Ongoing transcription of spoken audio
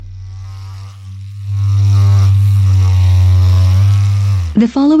The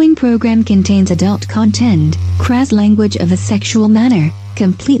following program contains adult content, crass language of a sexual manner,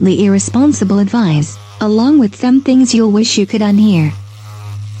 completely irresponsible advice, along with some things you'll wish you could unhear.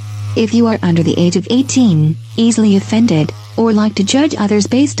 If you are under the age of 18, easily offended, or like to judge others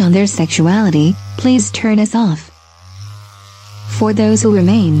based on their sexuality, please turn us off. For those who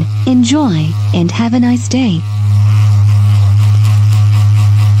remain, enjoy, and have a nice day.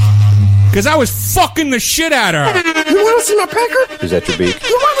 Because I was fucking the shit out of her. You want to see my pecker? Is that your beak?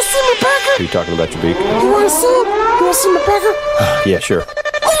 You want to see my pecker? Are you talking about your beak? You want to see it? You want to see my pecker? Yeah, sure. There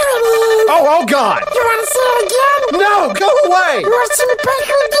it is. Oh, God! You want to see it again? No, go away! You want to see my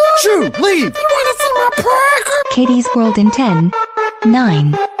pecker again? Shoo, leave! You want to see my pecker? Katie's World in 10,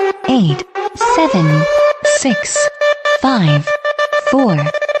 9, 8, 7, 6, 5, 4,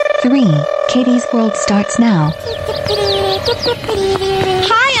 3. Katie's World starts now.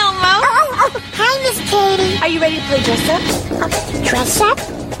 Hi, Elmo. Hi, Miss Katie. Are you ready to play dress up? Dress up?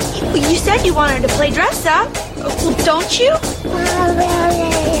 Well, you said you wanted to play dress up. Well, don't you?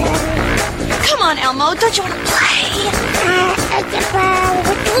 Come on, Elmo. Don't you want to play?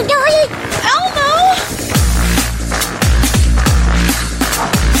 What are you doing? Elmo!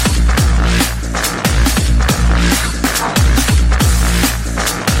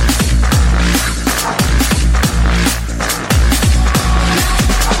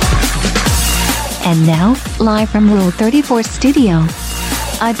 And now, live from Rule 34 Studio,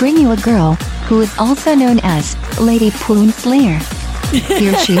 I bring you a girl who is also known as Lady Poon Slayer.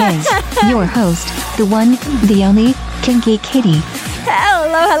 Here she is, your host, the one, the only, Kinky Katie.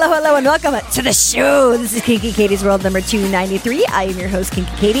 Hello, and welcome to the show. This is Kinky Katie's World number 293. I am your host,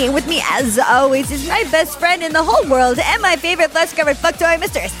 Kinky Katie, and with me, as always, is my best friend in the whole world and my favorite flesh-covered fuck toy,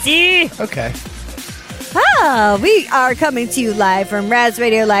 Mr. C. Okay. We are coming to you live from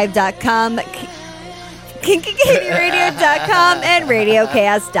RazRadioLive.com, KinkyKatieRadio.com, and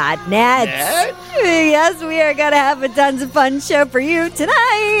RadioChaos.net. Yes, we are going to have a tons of fun show for you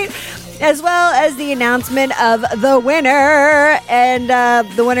tonight, as well as the announcement of the winner, and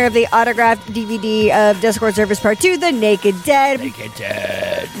the winner of the autographed DVD of Discord Service Part 2, The Naked Dead. Naked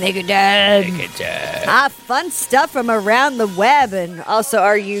Dead. Naked Dead. Naked Dead. Fun stuff from around the web, and also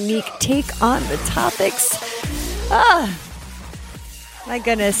our unique take on the topics. My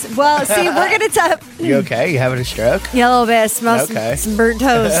goodness. Well, see, we're going to talk. You okay? You having a stroke? Yeah, a little bit. Smells some burnt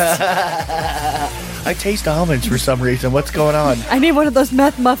toast. I taste almonds for some reason. What's going on? I need one of those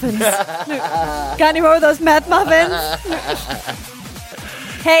meth muffins. Got any more of those meth muffins?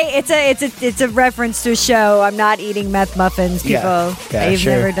 Hey, it's a reference to a show. I'm not eating meth muffins, people. Yeah, I've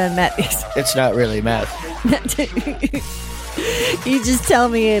sure. never done meth. It's not really meth. You just tell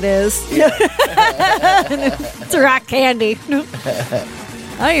me it is. Yeah. It's rock candy.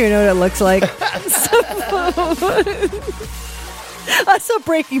 I don't even know what it looks like. I saw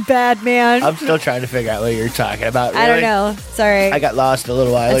Breaking Bad, man. I'm still trying to figure out what you're talking about. Really? I don't know. Sorry. I got lost a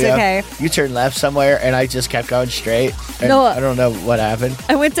little while That's ago. okay. You turned left somewhere, and I just kept going straight. And No. I don't know what happened.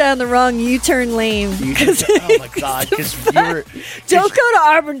 I went down the wrong U-turn lane. Oh my God! Because you were. Don't go to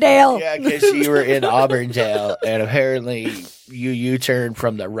Auburndale. Yeah, because you were in Auburndale, and apparently you U-turned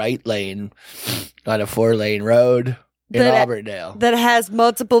from the right lane on a 4-lane road in Auburndale. That has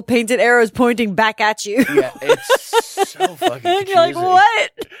multiple painted arrows pointing back at you. Yeah, it's so fucking confusing. You're like,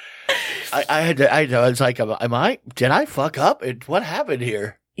 what? I was like, did I fuck up? What happened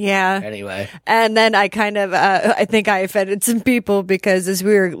here? Yeah. Anyway. And then I kind of, I think I offended some people because as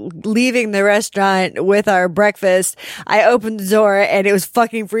we were leaving the restaurant with our breakfast, I opened the door and it was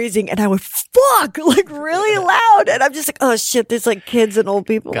fucking freezing and I went, fuck, like really loud. And I'm just like, oh shit, there's like kids and old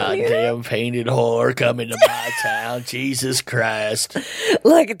people. Goddamn painted whore coming to my town. Jesus Christ.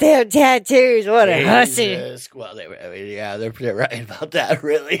 Look at them tattoos. What a hussy. Well, they're right about that,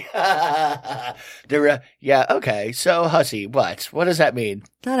 really. Yeah, okay. So, hussy, what? What does that mean?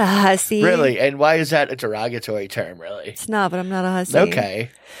 Not a hussy. Really? And why is that a derogatory term, really? It's not, but I'm not a hussy. Okay.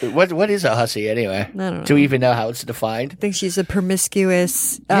 What is a hussy, anyway? I don't know. Do we even know how it's defined? I think she's a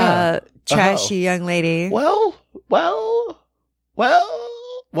promiscuous, Yeah. trashy young lady. Well,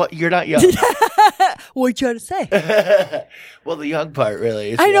 what? You're not young. What are you trying to say? Well, the young part,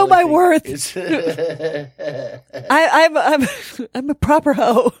 really. I know my worth. I'm a proper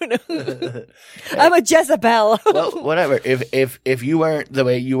hoe. I'm a Jezebel. Well, whatever. If you weren't the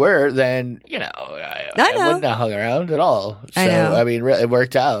way you were, then I know. wouldn't have hung around at all. So I know. I mean, it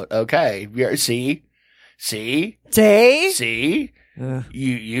worked out. Okay. See. Day?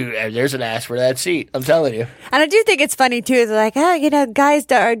 You there's an ass for that seat. I'm telling you. And I do think it's funny too. They're like, guys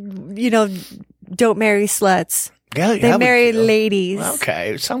don't marry sluts. Yeah, They marry ladies.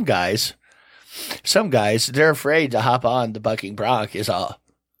 Okay, some guys. Some guys, they're afraid to hop on the bucking bronc is all.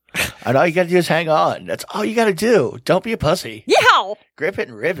 And all you got to do is hang on. That's all you got to do. Don't be a pussy. Yeah. Grip it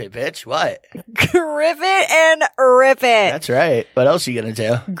and rip it, bitch. What? Grip it and rip it. That's right. What else are you going to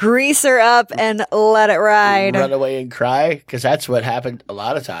do? Grease her up and let it ride. Run away and cry? Because that's what happened a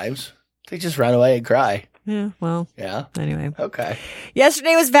lot of times. They just run away and cry. Yeah, well, Yeah. anyway. Okay.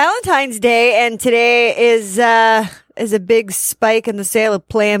 Yesterday was Valentine's Day, and today is a big spike in the sale of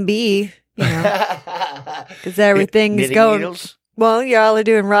Plan B. You know, because everything's Knitting going. needles? Well, y'all are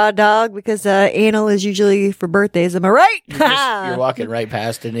doing raw dog because anal is usually for birthdays. Am I right? You're walking right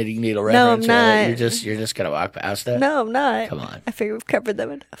past the knitting needle No, I'm reference. not. Right? You're just gonna walk past it. No, I'm not. Come on. I figure we've covered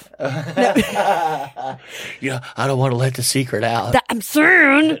them enough. Yeah, I don't want to let the secret out. I'm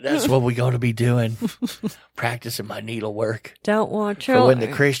soon. That's what we're going to be doing. Practicing my needlework Don't want for when the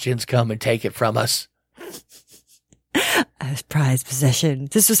to. Christians come and take it from us. As prized possession.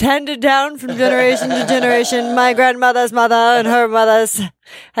 This was handed down from generation to generation. My grandmother's mother and her mother's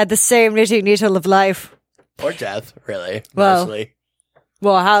had the same knitting needle of life. Or death, really. Well, mostly.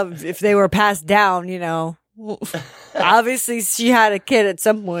 Well, how if they were passed down, you know? Obviously, she had a kid at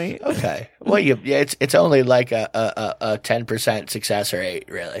some point. Okay. Well, it's only like a 10% success rate,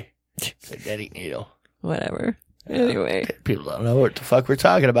 really. The knitting needle. Whatever. Anyway. People don't know what the fuck we're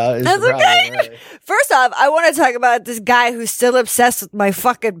talking about. Is That's the problem, okay. really. First off, I want to talk about this guy who's still obsessed with my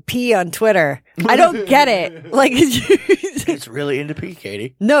fucking pee on Twitter. I don't get it. Like, He's really into pee,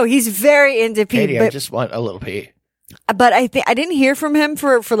 Katie. no, he's very into pee. Katie, I but just want a little pee. I think I didn't hear from him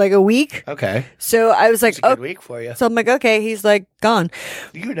for like a week. Okay. So I was like, It's a good oh, week for you. so I'm like, okay, he's like gone.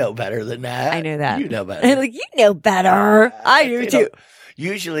 You know better than that. I know that. You know better. And like, you know better. I do You too. know,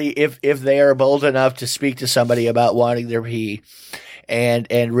 usually, if they are bold enough to speak to somebody about wanting their pee, and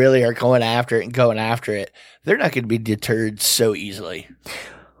really are going after it, they're not going to be deterred so easily.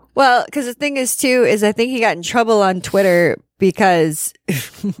 Well, because the thing is too, is I think he got in trouble on Twitter because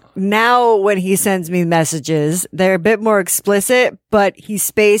now when he sends me messages, they're a bit more explicit, but he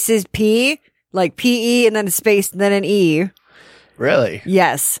spaces P, like PE and then a space and then an E. Really?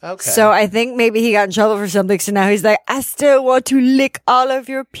 Yes. Okay. So I think maybe he got in trouble for something. So now he's like, I still want to lick all of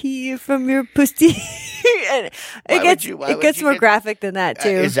your pee from your pussy. And Why it would gets you more get- graphic than that too.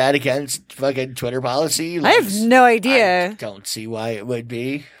 Is that against fucking Twitter policy? I have no idea. I don't see why it would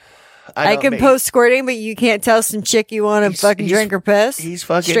be. I can post squirting, but you can't tell some chick you want to fucking drink her piss. He's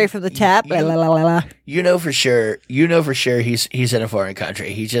fucking straight from the tap. You, La, la, la, la. you know for sure. He's in a foreign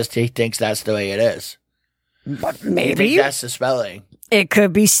country. He thinks that's the way it is. But He maybe thinks that's the spelling. it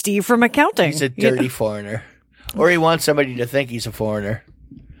could be Steve from accounting. He's a dirty foreigner, or he wants somebody to think he's a foreigner.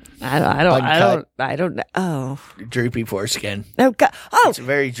 I don't know. Oh, Droopy foreskin. oh God. Oh, It's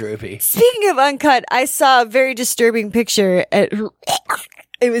very droopy. speaking of uncut, I saw a very disturbing picture. It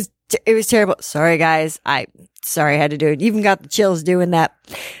was terrible. Sorry, guys. I had to do it. Even got the chills doing that.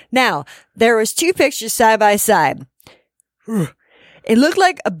 Now, there was two pictures side by side. It looked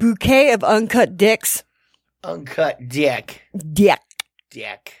like a bouquet of uncut dicks. Uncut dick.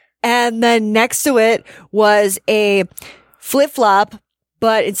 Dick. And then next to it was a flip-flop,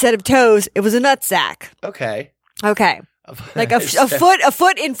 but instead of toes, it was a nutsack. Okay. Okay. Like a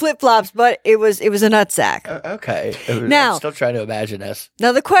foot in flip-flops, but it was a nutsack. Okay. Now- I'm still trying to imagine this.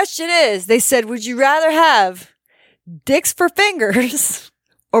 Now the question is, they said, would you rather have dicks for fingers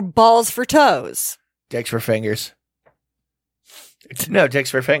or balls for toes? Dicks for fingers. No, dicks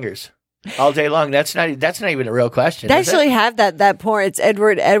for fingers. All day long. That's not even a real question. They is it? actually have that porn. It's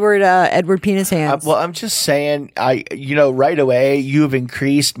Edward penis hands. Well, I'm just saying, right away, you've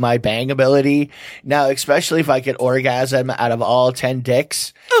increased my bang ability. Now, especially if I could orgasm out of all 10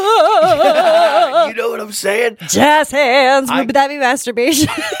 dicks. You know what I'm saying? Jazz hands. Would that be masturbation?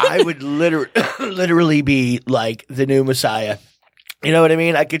 I would literally be like the new Messiah. You know what I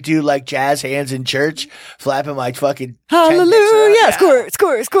mean? I could do like jazz hands in church, flapping my fucking 10 dicks around. Hallelujah. Yeah. Squirt,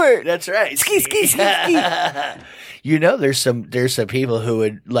 squirt, squirt. That's right. Ski, ski, ski, ski. You know, there's some people who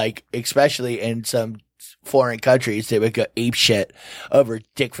would like, especially in some foreign countries, they would go ape shit over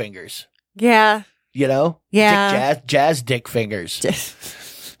dick fingers. Yeah. You know? Yeah. Jazz dick fingers.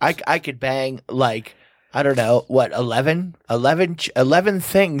 I could bang like, I don't know, what, 11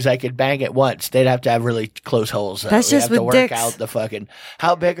 things I could bang at once. They'd have to have really close holes. Though. That's We'd just have to with work dicks. out the fucking.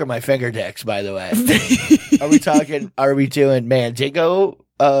 How big are my finger dicks, by the way? Are we doing Mandingo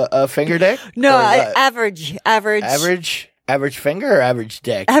finger dick? No, Or what? average. Average finger or average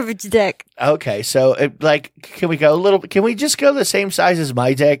dick? Average dick. Okay, so can we just go the same size as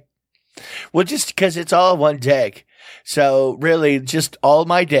my dick? Well, just because it's all one dick. So really, just all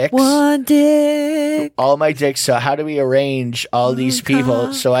my dicks. One dick. All my dicks. So how do we arrange all these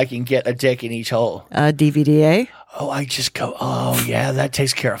people so I can get a dick in each hole? DVDA. Oh, I just go, oh, yeah, that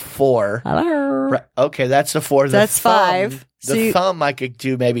takes care of 4. Hello. Right. Okay, that's the 4. That's thumb, 5. The thumb, I could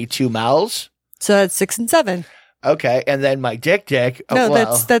do maybe 2 mouths. So that's 6 and 7. Okay, and then my dick.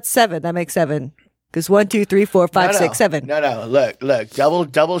 No, that's 7. That makes 7. Because 1, 2, 3, 4, 5, 6, 7. No. Look.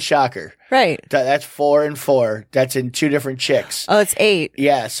 Double shocker. Right. That's 4 and 4. That's in 2 different chicks. Oh, it's 8.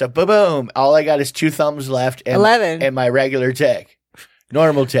 Yeah, so boom. All I got is 2 thumbs left. And, 11. And my regular dick.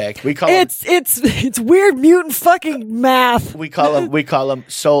 Normal dick. We call it's weird mutant fucking math. We call them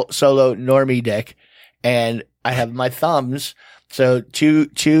solo normie dick, and I have my thumbs. So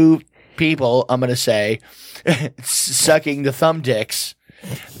two people, I'm gonna say, sucking the thumb dicks.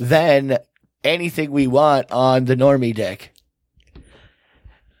 Then anything we want on the normie dick.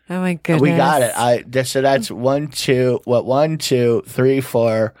 Oh my goodness, we got it. So that's 1, 2, 3,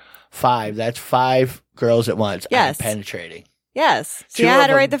 4, 5. That's 5 girls at once. Yes, I'm penetrating. Yes. See, I had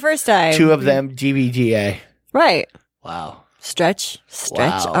it right the first time. 2 of them DVDA. Right. Wow. Stretch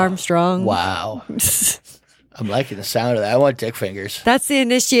Wow. Armstrong. Wow. I'm liking the sound of that. I want dick fingers. That's the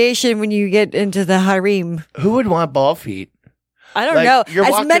initiation when you get into the harem. Who would want ball feet? I don't Like, know. you're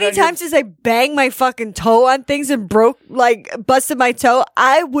As walking many on your- times as I banged my fucking toe on things and busted my toe,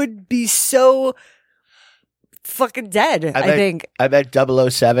 I would be so fucking dead, I think. I bet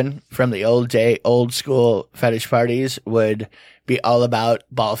 007 from the old school fetish parties would be all about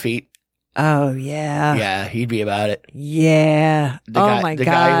ball feet. Oh, yeah. Yeah, he'd be about it. Yeah. The my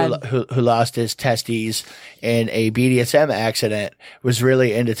guy God. who lost his testes in a BDSM accident was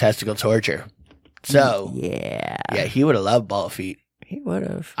really into testicle torture. So, yeah, he would have loved ball feet. He would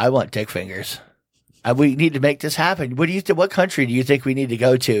have. I want dick fingers. We need to make this happen. What country do you think we need to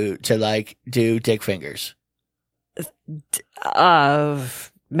go to like do dick fingers?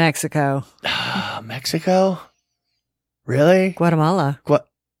 Mexico. Mexico? Really? Guatemala.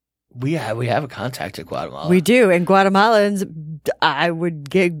 We have a contact in Guatemala. We do. And Guatemalans, I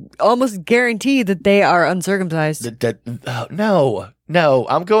would almost guarantee that they are uncircumcised. No,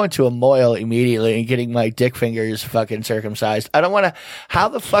 I'm going to a moil immediately and getting my dick fingers fucking circumcised. I don't want to. How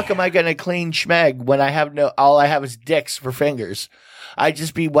the fuck am I going to clean schmeg when all I have is dicks for fingers? I'd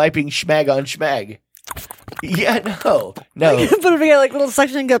just be wiping schmeg on schmeg. Yeah, no. Put them together like little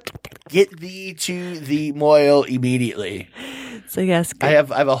suction and go. Get thee to the moil immediately. So yes, I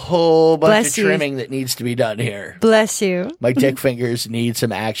have a whole bunch Bless of you. trimming that needs to be done here. Bless you. My dick fingers need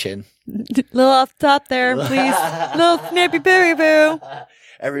some action. Little off the top there, please. Little snappy boo boo.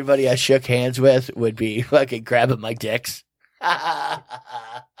 Everybody I shook hands with would be fucking grabbing my dicks.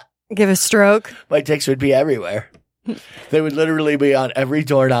 Give a stroke. My dicks would be everywhere. They would literally be on every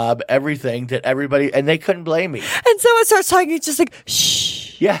doorknob, everything that everybody, and they couldn't blame me. And someone starts talking, it's just like,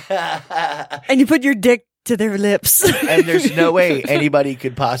 shh. Yeah. And you put your dick to their lips. And there's no way anybody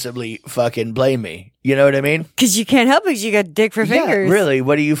could possibly fucking blame me. You know what I mean? Because you can't help it because you got dick for fingers. Yeah, really?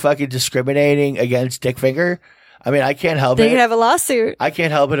 What are you fucking discriminating against dick finger? I mean, I can't help They it. could have a lawsuit. I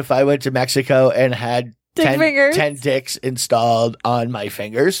can't help it if I went to Mexico and had Dick fingers. 10 dicks installed on my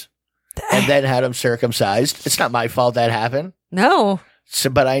fingers and then had them circumcised. It's not my fault that happened. No. So,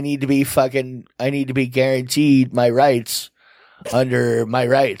 but I need to be guaranteed my rights under my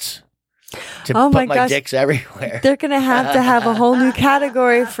rights to Oh my put my gosh. dicks everywhere. They're going to have a whole new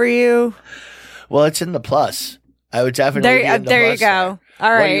category for you. Well, it's in the plus. I would definitely be in the There plus you go. there.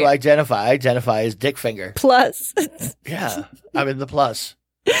 All What do you right. identify? I identify as dick finger. Plus. Yeah, I'm in the plus.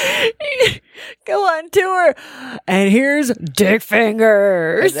 Go on tour. And here's dick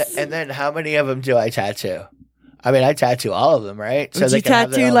fingers. And then how many of them do I tattoo? I mean, I tattoo all of them, right? Would they you can have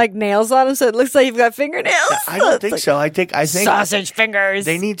their tattoo own- like nails on them so it looks like you've got fingernails? I don't It's think like so. I think sausage fingers.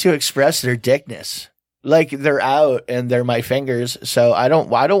 they need to express their dickness. Like they're out and they're my fingers. So I don't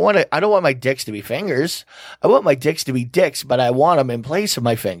want my dicks to be fingers. I want my dicks to be dicks, but I want them in place of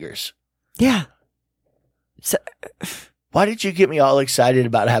my fingers. Yeah. So, Why did you get me all excited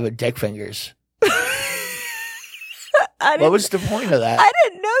about having dick fingers? What was the point of that? I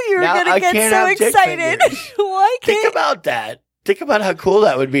didn't know you were Now going I to get can't so have dick excited. fingers. Why Think can't about that. Think about how cool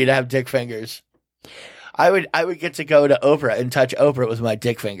that would be to have dick fingers. I would get to go to Oprah and touch Oprah with my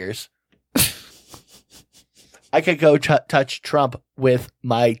dick fingers. I could go touch Trump with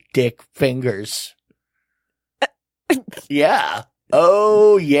my dick fingers. Yeah.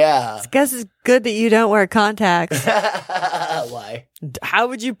 Oh, yeah. I guess it's good that you don't wear contacts. Why? How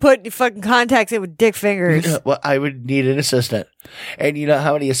would you put your fucking contacts in with dick fingers? Well, I would need an assistant. And you know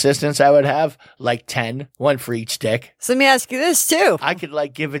how many assistants I would have? Like 10, one for each dick. So let me ask you this too. I could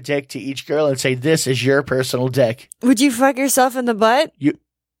like give a dick to each girl and say, this is your personal dick. Would you fuck yourself in the butt?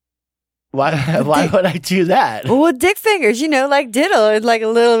 Why would I do that? Well, with dick fingers, like diddle or like a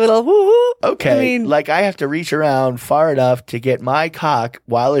little woo-hoo. Okay, I mean, like I have to reach around far enough to get my cock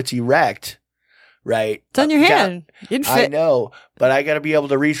while it's erect, right? it's on your hand. You'd I fit. know, but I got to be able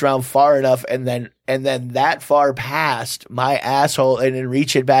to reach around far enough and then that far past my asshole and then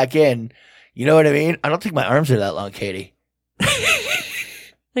reach it back in. You know what I mean? I don't think my arms are that long, Katie.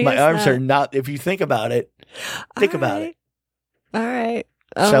 My arms are not. If you think about it, think about it. All right.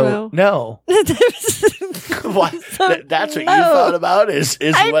 Oh, So no. Why? That's what you thought about is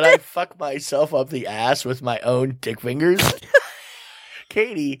when I fuck myself up the ass with my own dick fingers?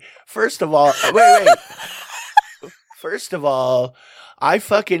 Katie, first of all, wait. First of all, I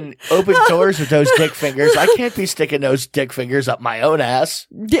fucking open doors with those dick fingers. I can't be sticking those dick fingers up my own ass.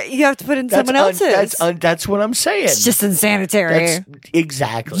 You have to put in someone else's. That's what I'm saying. It's just insanitary.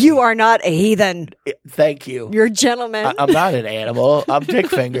 Exactly. You are not a heathen. Thank you. You're a gentleman. I'm not an animal. I'm dick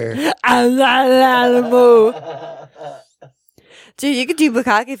finger. I'm not an animal. Dude, you could do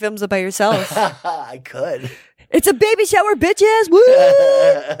bukkake films by yourself. I could. It's a baby shower, bitches.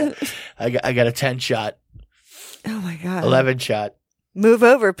 Woo! I got a 10 shot. Oh my god. 11 shot. Move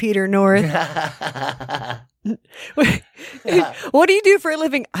over, Peter North. What do you do for a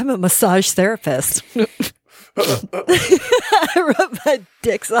living? I'm a massage therapist. I rub my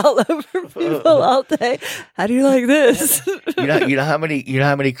dicks all over people all day. How do you like this? You know how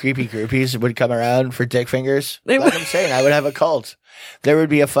many creepy groupies would come around for dick fingers? Like I'm saying, I would have a cult. There would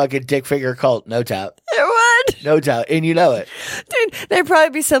be a fucking dick finger cult, no doubt. There would. No doubt. And you know it. Dude, there'd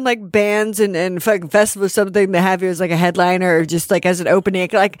probably be some like bands and fucking festivals or something that have you as like a headliner or just like as an opening,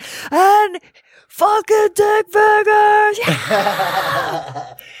 like, and fucking dick fingers.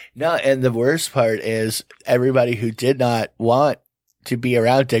 No, and the worst part is everybody who did not want to be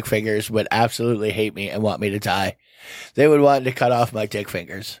around dick fingers would absolutely hate me and want me to die. They would want to cut off my dick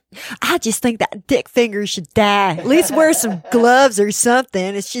fingers. I just think that dick fingers should die. At least wear some gloves or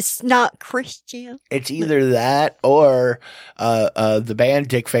something. It's just not Christian. It's either that or the band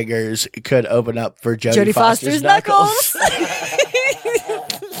Dick Fingers could open up for Jodie Foster's Knuckles.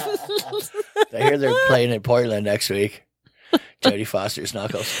 I hear they're playing in Portland next week. Jodie Foster's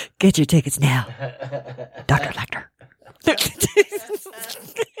Knuckles. Get your tickets now. Dr. Lecter.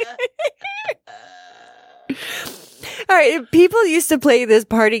 All right, people used to play this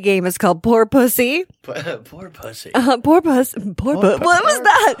party game. It's called Poor Pussy. Poor pussy. Poor Pussy. What was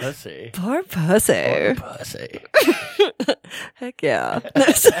that? Pussy. Poor Pussy. Poor pussy. Heck yeah.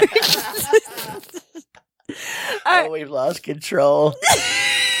 Oh, we've lost control.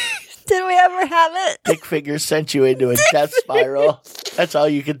 Did we ever have it? Dick Fingers sent you into a death spiral. That's all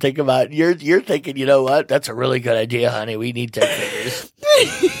you can think about. You're thinking, you know what? That's a really good idea, honey. We need Dick Fingers.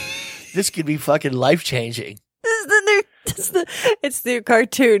 This could be fucking life changing. It's the new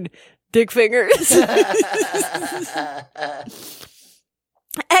cartoon, Dick Fingers.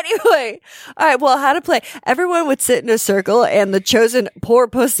 Anyway, all right, well, how to play. Everyone would sit in a circle and the chosen poor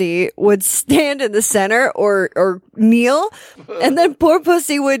pussy would stand in the center or kneel. And then poor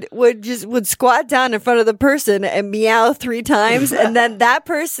pussy would squat down in front of the person and meow 3 times. And then that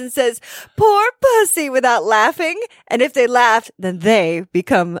person says, poor pussy, without laughing. And if they laughed, then they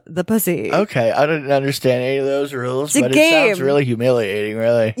become the pussy. Okay, I didn't understand any of those rules, It's a but game. it sounds really humiliating,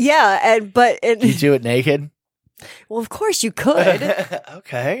 really. Yeah, You do it naked? well, of course you could.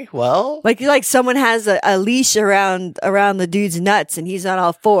 Okay, well. Like someone has a leash around the dude's nuts and he's on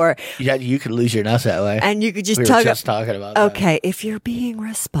all 4. Yeah, you could lose your nuts that way. And you could just we tug were just talking about that. Okay, if you're being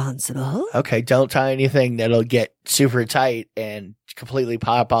responsible. Okay, don't tie anything that'll get super tight and completely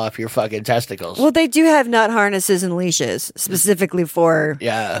pop off your fucking testicles. Well, they do have nut harnesses and leashes specifically for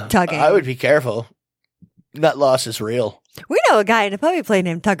yeah, tugging. I would be careful. Nut loss is real. We know a guy in a puppy play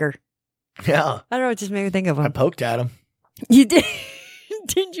named Tugger. Yeah, I don't know, it just made me think of I him. poked at him. You did?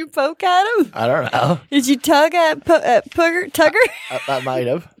 Did you poke at him? I don't know. Did you tug at Tugger? I might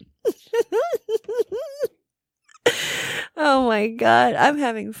have. Oh my god, I'm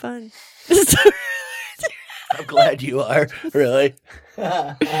having fun. I'm glad you are. Really? Dude,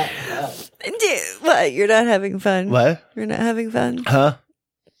 what? You're not having fun? What? You're not having fun? Huh?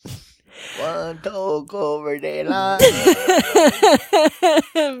 One talk over the line.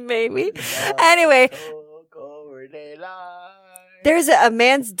 Maybe. Anyway, Talk over the line. there's a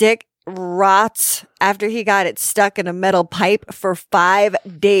man's dick rots after he got it stuck in a metal pipe for 5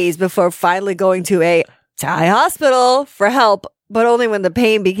 days before finally going to a Thai hospital for help. but only when the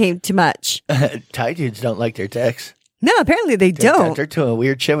pain became too much. Thai dudes don't like their dicks. No, apparently they They're, don't. They're doing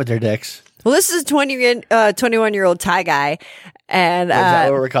weird shit with their dicks. Well, this is a 21-year-old Thai guy. And Is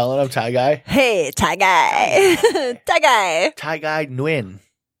that what we're calling him? Thai guy? hey, Thai guy. Thai guy. Thai guy Nguyen.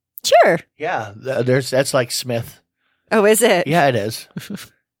 Sure. Yeah, that's like Smith. Oh, is it? Yeah, it is.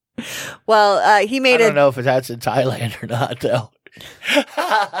 Well, he I made don't know if that's in Thailand or not, though.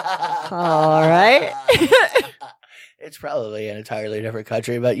 All right. It's probably an entirely different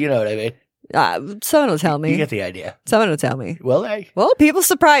country, but you know what I mean. Someone will tell You me. get the idea. Someone will tell me. Will they? Well, people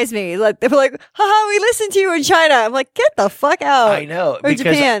surprise me. Like they were like, "Haha, we listened to you in China." I'm like, "Get the fuck out!" I know Or because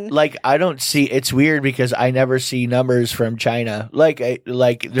Japan. like I don't see. It's weird because I never see numbers from China. Like there's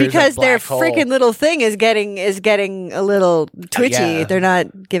Because a their black hole. freaking little thing is getting a little twitchy. Yeah. They're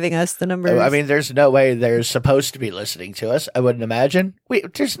not giving us the numbers. I mean, there's no way they're supposed to be listening to us. I wouldn't imagine.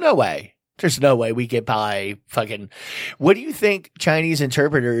 There's no way. There's no way we get by fucking. What do you think Chinese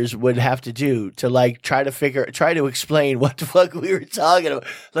interpreters would have to do to like try to explain what the fuck we were talking about?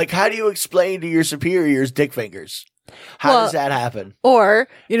 Like, how do you explain to your superiors dick fingers? How does that happen? or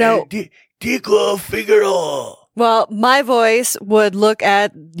Dick fingero. well, my voice would look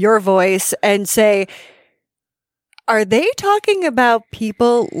at your voice and say, "Are they talking about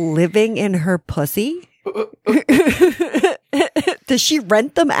people living in her pussy? Does she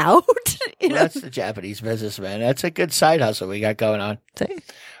rent them out?" Well, that's the Japanese businessman. That's a good side hustle we got going on. Say,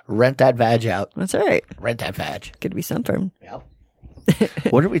 Rent that vag out. that's all right. Rent that vag. Could be something. Yep.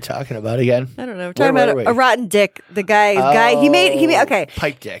 What are we talking about again? I don't know. We're Where talking were about we? a rotten dick. The guy he made okay.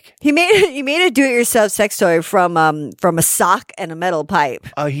 Pipe dick. He made a do-it-yourself sex toy from a sock and a metal pipe.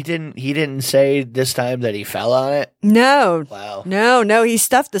 Oh, he didn't say this time that he fell on it. No. Wow. No, he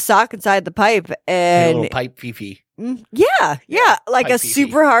stuffed the sock inside the pipe A and little pipe fifi. yeah, like pipe a fifi.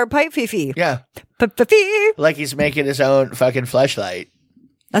 super hard pipe fifi. Yeah. Fifi. Like he's making his own fucking fleshlight.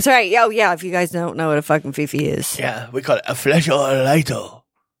 That's right. Oh yeah, if you guys don't know what a fucking fifi is. Yeah, we call it a fleshlight.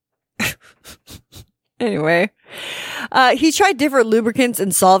 Anyway, he tried different lubricants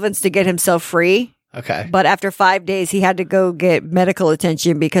and solvents to get himself free. Okay. But after 5 days, he had to go get medical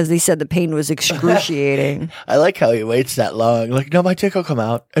attention because they said the pain was excruciating. I like how he waits that long. Like, no, my dick will come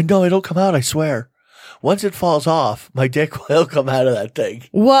out. And no, it'll come out, I swear. Once it falls off, my dick will come out of that thing.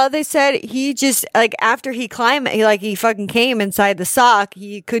 Well, they said he just, like, after he climbed, he fucking came inside the sock,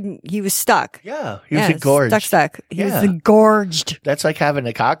 he was stuck. Yeah, he was engorged. Stuck. He was Yeah. engorged. That's like having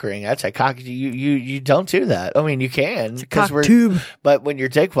a cock ring. That's a cock. You don't do that. I mean, you can Cock tube. But when your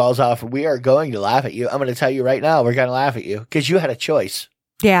dick falls off, we are going to laugh at you. I'm going to tell you right now, we're going to laugh at you because you had a choice.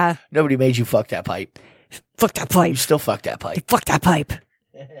 Yeah. Nobody made you fuck that pipe. Fuck that pipe. You still fuck that pipe. Fuck that pipe.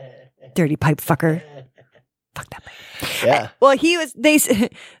 Dirty pipe fucker. Fuck that pipe. Yeah. Well, they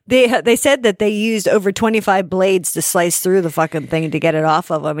said that they used over 25 blades to slice through the fucking thing to get it off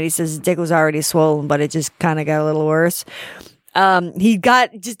of him. And he says his dick was already swollen, but it just kind of got a little worse. He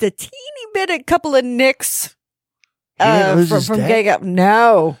got just a couple of nicks He didn't lose his from dick? getting up.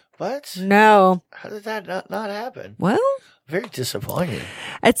 No, What? no. How did that not happen? Well, Very disappointing.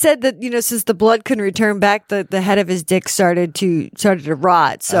 it said that since the blood couldn't return back, the head of his dick started to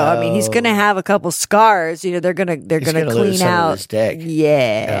rot. So I mean, he's Oh. gonna have a couple scars. They're gonna gonna lose clean some of out his dick.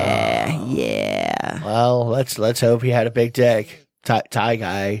 Yeah, Oh. yeah. Well, let's hope he had a big dick. Thai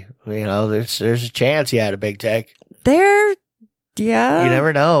guy. There's a chance he had a big dick. There, yeah. You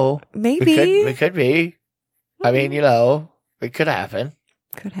never know. Maybe It could be. I mean, it could happen.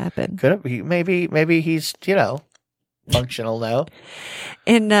 could happen. Could it? Maybe he's functional now.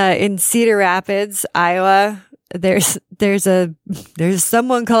 In Cedar Rapids, Iowa, there's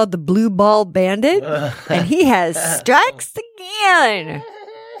someone called the Blue Ball Bandit, and he has strikes again.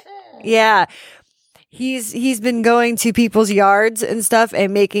 Yeah. He's been going to people's yards and stuff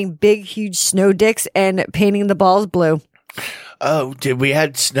and making big, huge snow dicks and painting the balls blue. Oh, we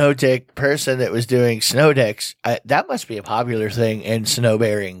had snow dick person that was doing snow dicks. That must be a popular thing in snow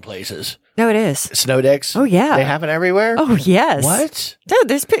bearing places. No, it is. Snow dicks. Oh, yeah. They happen everywhere. Oh, yes. What? No,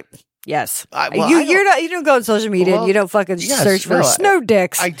 there's yes. Well, you don't go on social media and you don't fucking Yes, search for no, snow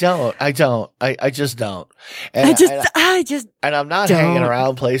dicks. I don't. I just don't. I And just and I'm not don't. hanging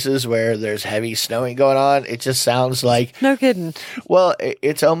around places where there's heavy snowing going on. It just sounds like, no kidding. well,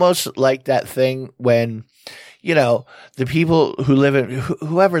 it's almost like that thing when, the people who live in,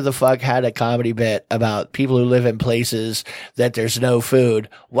 whoever the fuck had a comedy bit about people who live in places that there's no food.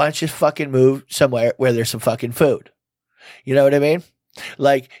 Why don't you fucking move somewhere where there's some fucking food? You know what I mean?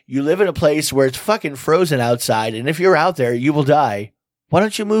 Like, you live in a place where it's fucking frozen outside, and if you're out there, you will die. Why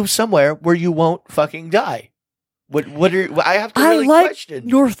don't you move somewhere where you won't fucking die? What are I have to I really like question?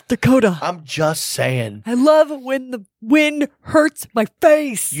 North Dakota. I'm just saying. I love when the wind hurts my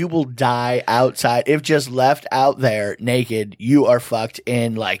face. You will die outside. If just left out there naked, you are fucked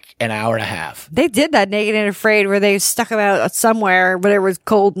in like an hour and a half. They did that Naked and Afraid where they stuck him out somewhere, but it was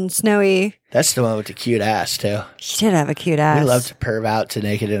cold and snowy. That's the one with the cute ass, too. She did have a cute ass. We love to perv out to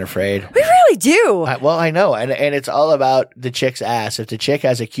Naked and Afraid. We really do. Well, I know. And it's all about the chick's ass. If the chick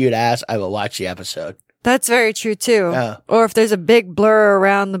has a cute ass, I will watch the episode. That's very true, too. Yeah. Or if there's a big blur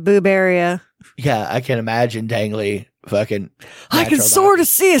around the boob area. Yeah, I can imagine dangly fucking. I can sort of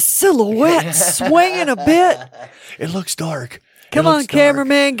see a silhouette swinging a bit. It looks dark. Come It on, looks dark.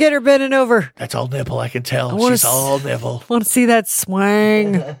 cameraman, get her bending over. That's all nipple. I can tell. wanna She's all nipple. Want to see that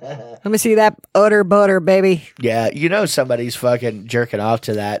swing? Let me see that utter butter, baby. Yeah, you know somebody's fucking jerking off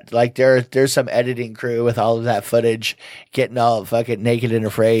to that. Like there's some editing crew with all of that footage getting all fucking Naked and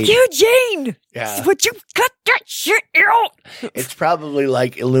Afraid. Eugene! Yeah. Would you cut that shit out? It's probably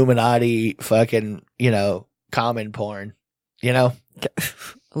like Illuminati fucking, common porn.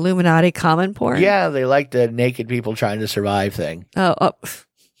 Illuminati common porn? Yeah, they like the naked people trying to survive thing. Oh.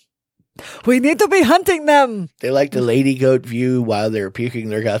 We need to be hunting them. They like the lady goat view while they're puking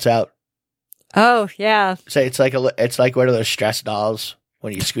their guts out. Oh, yeah. So it's like one of those stress dolls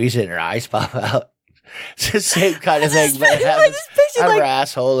when you squeeze it and her eyes pop out. It's the same kind of thing, but it has her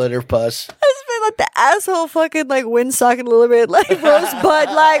asshole and her puss. I just feel like the asshole fucking like windsock a little bit, like rosebud,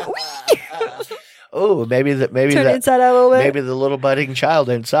 like Oh, maybe turn inside out a little bit. Maybe the little budding child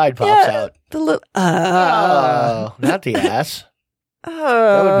inside pops out. The little Oh, not the ass.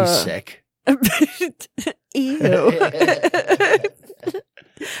 That would be sick. Ew.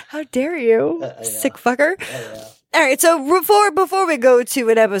 How dare you, sick fucker. All right, so before we go to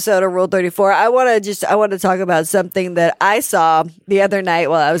an episode of Rule 34, I want to talk about something that I saw the other night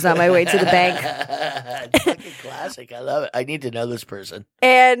while I was on my way to the bank. It's fucking classic. I love it. I need to know this person.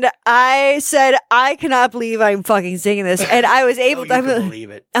 And I said, I cannot believe I'm fucking seeing this. And I was able to believe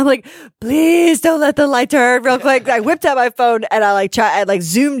it. I'm like, please don't let the light turn real quick. I whipped out my phone and I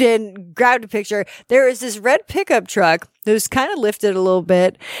zoomed in, grabbed a picture. There was this red pickup truck that was kind of lifted a little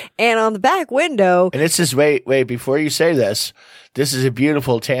bit. And on the back window. And it's just, wait, before you say this is a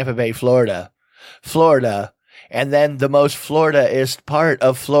beautiful Tampa Bay, Florida. And then the most Florida-ist part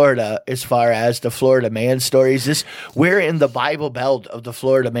of Florida as far as the Florida man stories. We're in the Bible Belt of the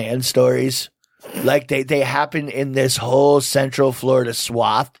Florida man stories. Like they happen in this whole central Florida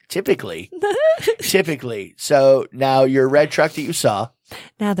swath, typically. So now your red truck that you saw.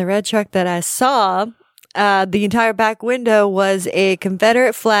 Now the red truck that I saw, the entire back window was a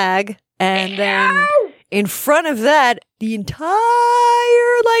Confederate flag. And then in front of that, the entire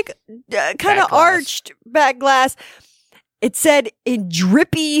kind of arched back glass, it said in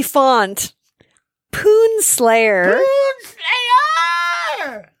drippy font, Poon Slayer.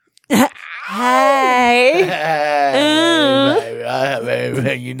 Hey.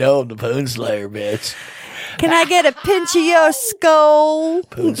 Baby, you know I'm the Poon Slayer, bitch. Can I get a pinch of your skull?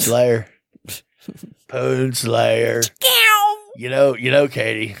 Poon Slayer. You know,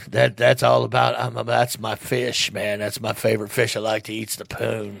 Katie, that's all about. That's my fish, man. That's my favorite fish. I like to eat the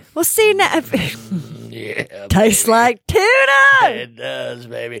poon. Well, see now, Yeah, tastes baby. like tuna. It does,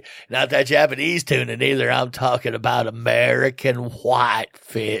 baby. Not that Japanese tuna neither. I'm talking about American white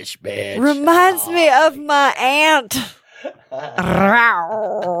fish, bitch. Reminds me of my aunt.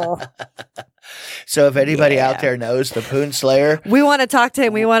 So if anybody out there knows the Poon Slayer, We want to talk to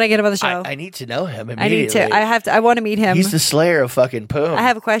him. We want to get him on the show. I need to know him I need immediately. to. I want to meet him. He's the Slayer of fucking Poon. I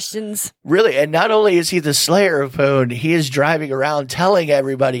have questions. Really, and not only is he the Slayer of Poon, he is driving around telling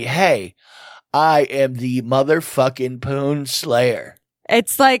everybody, hey, I am the motherfucking Poon Slayer.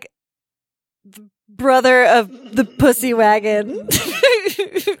 It's like the brother of the pussy wagon.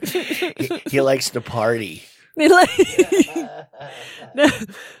 He likes to party.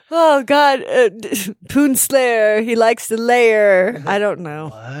 Oh God, Poon Slayer. He likes to layer. I don't know.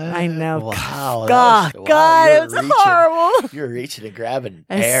 What? I know. Wow. God, you're it was horrible. You're reaching and grabbing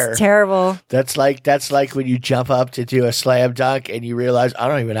air. It's terrible. That's like when you jump up to do a slam dunk and you realize I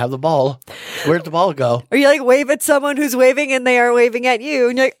don't even have the ball. Where'd the ball go? Or you like wave at someone who's waving and they are waving at you,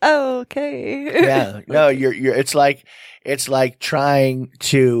 and you're like, oh, okay. Yeah. No, you're it's like trying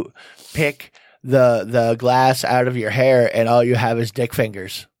to pick the glass out of your hair and all you have is dick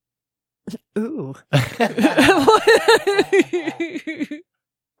fingers. Ooh. Going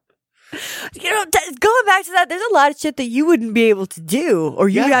back to that, there's a lot of shit that you wouldn't be able to do, or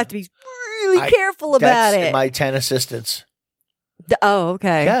you'd Yeah. have to be really careful about That's it. my 10 assistants. Oh,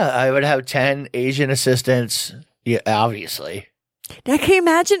 okay. Yeah, I would have 10 Asian assistants. Yeah, obviously. Now, can you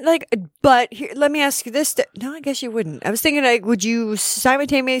imagine, but here, let me ask you this. No, I guess you wouldn't. I was thinking, would you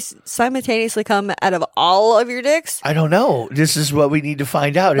simultaneously come out of all of your dicks? I don't know. This is what we need to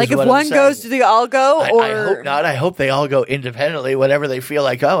find out. Like, if one goes, do they all go? I hope not. I hope they all go independently, whenever they feel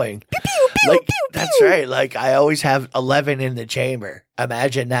like going. Pew, pew, pew, Like, pew, that's pew. right. Like, I always have 11 in the chamber.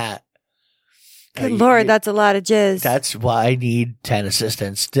 Imagine that. Good Lord, that's a lot of jizz. That's why I need 10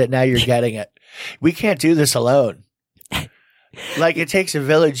 assistants. Now you're getting it. We can't do this alone. Like, it takes a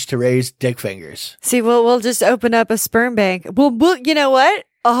village to raise dick fingers. See, we'll just open up a sperm bank. We'll you know what?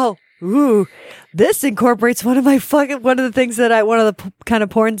 Oh, ooh, this incorporates one of the things that one of the kind of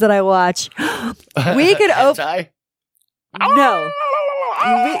porns that I watch. We could open. Hentai? No.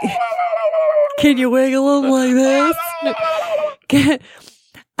 Can you wiggle them like this?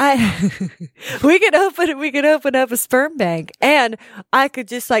 We could open up a sperm bank, and I could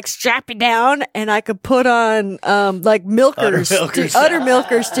just like strap you down, and I could put on like milkers, udder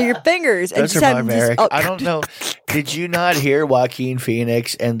milkers to your fingers. Those and are just have them barbaric. just, I don't know. Did you not hear Joaquin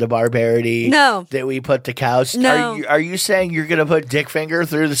Phoenix and the barbarity No. that we put to cows? No. Are you saying you're going to put dick finger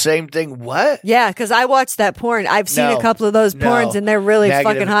through the same thing? What? Yeah, because I watched that porn. I've seen No. a couple of those porns, No. and they're really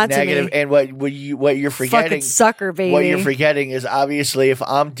Negative, fucking hot negative. to me. And what you're forgetting, Fucking sucker, baby. what you're forgetting is obviously if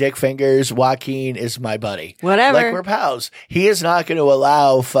I'm dick fingers, Joaquin is my buddy. Whatever. Like, we're pals. He is not going to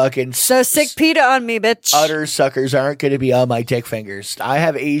allow fucking So sick PETA on me, bitch. utter suckers aren't going to be on my dick fingers. I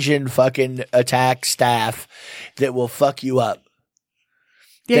have Asian fucking attack staff that will fuck you up.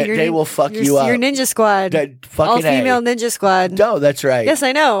 Yeah, they will fuck you up. Your ninja squad. That fucking All female ninja squad. No, that's right. Yes,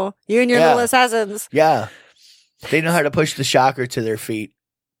 I know. You and your Yeah. little assassins. Yeah. They know how to push the shocker to their feet.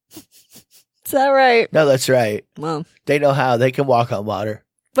 Is that right? No, that's right. Well, They know how. They can walk on water.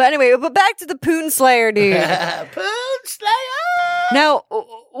 but anyway, back to the Poon Slayer, dude. Poon Slayer! Now,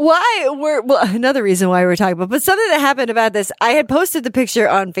 another reason why we're talking about, but something that happened about this, I had posted the picture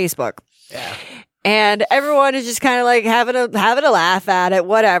on Facebook. Yeah. And everyone is just kind of like having a laugh at it,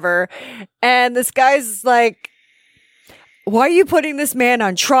 whatever. And this guy's like, why are you putting this man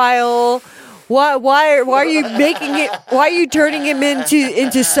on trial? Why are you making it? Why are you turning him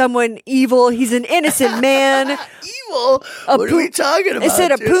into someone evil? He's an innocent man. Evil? What are we talking about? I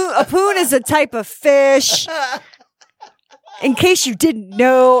said a dude? poon is a type of fish. In case you didn't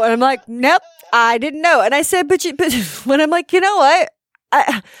know. And I'm like, nope, I didn't know. And I said, but when I'm like, you know what?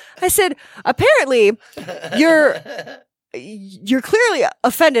 I said, apparently you're clearly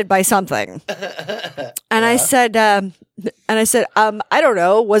offended by something. And I said, I don't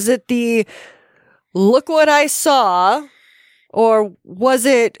know. Was it the look what I saw, or was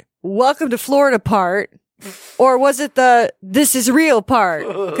it welcome to Florida part, or was it the this is real part?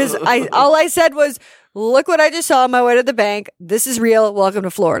 Because all I said was, look what I just saw on my way to the bank. This is real. Welcome to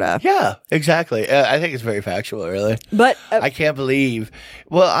Florida. Yeah, exactly. I think it's very factual, really. But I can't believe.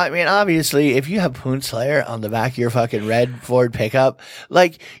 Well, I mean, obviously, if you have Poon Slayer on the back of your fucking red Ford pickup,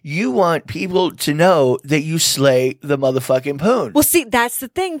 like, you want people to know that you slay the motherfucking poon. well, see, that's the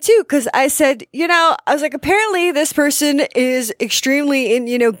thing too. Because I said, I was like, apparently this person is extremely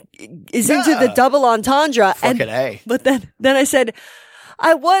into the double entendre. Fucking A. But then I said,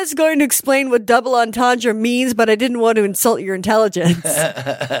 I was going to explain what double entendre means, but I didn't want to insult your intelligence.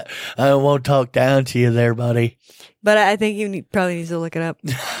 I won't talk down to you there, buddy. But I think you probably need to look it up.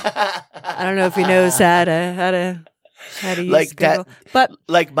 I don't know if he knows how to use Like Google. that, But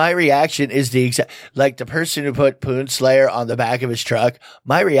like, my reaction is the exact, like, the person who put Poon Slayer on the back of his truck,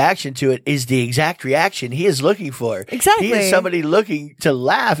 my reaction to it is the exact reaction he is looking for. Exactly. He is somebody looking to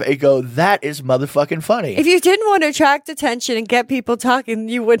laugh and go, that is motherfucking funny. if you didn't want to attract attention and get people talking,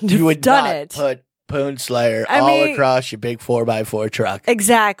 you wouldn't you have would done not it. put Poon Slayer I all mean- across your big 4x4 truck.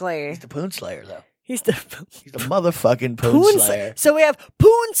 Exactly. He's the Poon Slayer, though. He's the He's the motherfucking Poon Poon Slayer. Slayer. So we have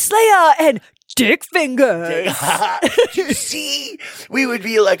Poon Slayer and Dick Fingers. You see, we would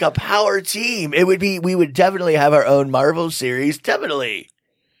be like a power team. We would definitely have our own Marvel series. Definitely.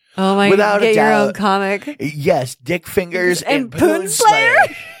 Oh my Without God, a get your own doubt. comic. Yes, Dick Fingers And and, Poon Slayer?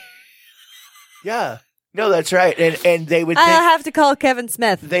 Yeah. No, that's right. And they would I think have to call Kevin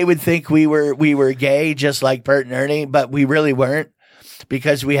Smith. they would think we were gay, just like Bert and Ernie, but we really weren't,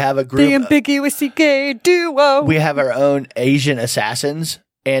 because we have a The group. ambiguous gay duo. We have our own Asian assassins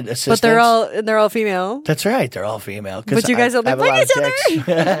and assistants. But they're all female. That's right. They're all female. 'cause But you guys I are like, have a lot like of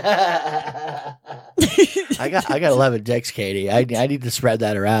dicks. I got 11 dicks, Katie. I need to spread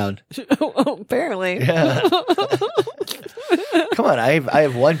that around. Apparently. Yeah. Come on, I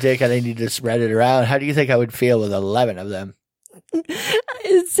have one dick and I need to spread it around. How do you think I would feel with 11 of them?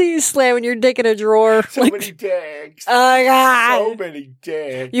 I see you slamming your dick in a drawer. So Like, many dicks. oh God. So many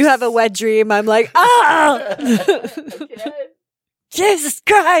dicks. You have a wet dream. I'm like, ah! Jesus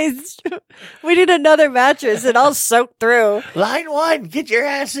Christ. We need another mattress and I'll soak through. Line 1, get your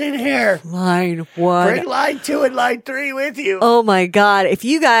ass in here. Line 1. Bring line 2 and line 3 with you. Oh my God. If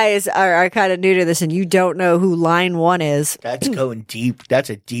you guys are kind of new to this and you don't know who line 1 is, That's going deep. That's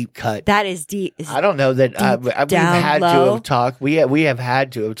a deep cut. that is deep. I don't know that we've down had low. to have talked. We have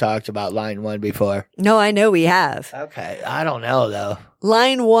had to have talked about line 1 before. No, I know we have. Okay, I don't know though.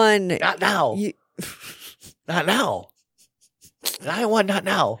 Line 1. Not now. You- Not now. Line 1, not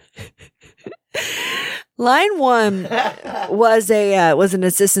now. Line 1 was an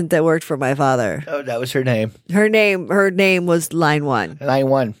assistant that worked for my father. Oh, that was her name. Her name was Line 1. Line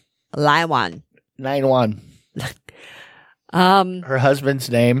 1. Line 1. Line 1. Um, Her husband's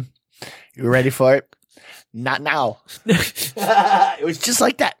name. You ready for it? Not now. It was just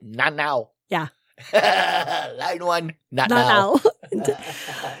like that. Not now. Yeah. Line 1, not now. now.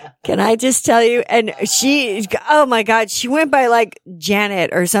 Can I just tell you? And she, oh my God, she went by like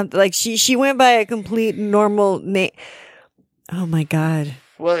Janet or something. Like she went by a complete normal name. Oh my God.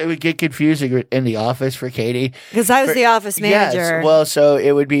 Well, it would get confusing in the office for Katie. Because I was the office manager. Yes. Well, so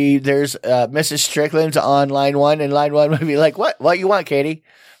it would be there's Mrs. Strickland's on line 1, and line 1 would be like, what you want, Katie?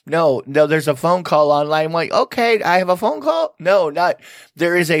 No, there's a phone call on line 1. Okay, I have a phone call? No, not.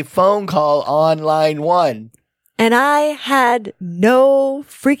 There is a phone call on line 1. And I had no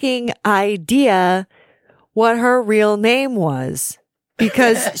freaking idea what her real name was.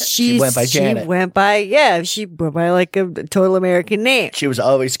 Because She went by Janet. She went by like a total American name. She was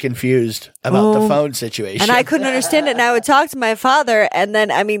always confused about the phone situation. And I couldn't understand it. And I would talk to my father. And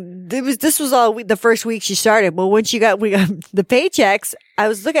then, I mean, this was all the first week she started. Well, when we got the paychecks, I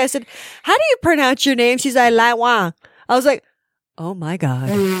was looking, I said, how do you pronounce your name? She's like, Lai Wang. I was like, oh my God.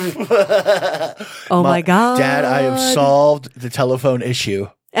 Oh my God. Dad, I have solved the telephone issue.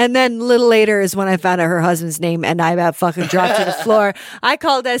 And then a little later is when I found out her husband's name and I about fucking dropped to the floor. I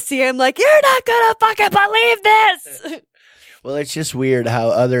called SCM like, you're not gonna fucking believe this. Well, it's just weird how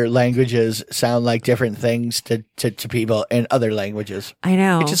other languages sound like different things to people in other languages. I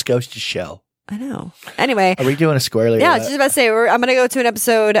know. It just goes to show. I know. Anyway. Are we doing a squirrely? Yeah, I was just about to say, I'm going to go to an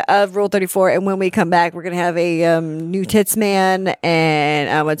episode of Rule 34, and when we come back, we're going to have a new tits man, and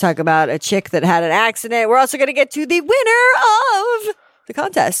I'm going to talk about a chick that had an accident. We're also going to get to the winner of the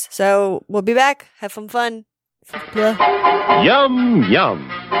contest. So we'll be back. Have some fun. Yum, yum.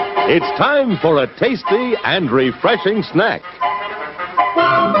 It's time for a tasty and refreshing snack.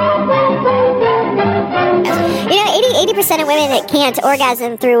 You know, 80% of women that can't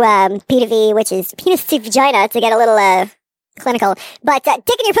orgasm through P2V, which is penis to vagina, to get a little clinical. But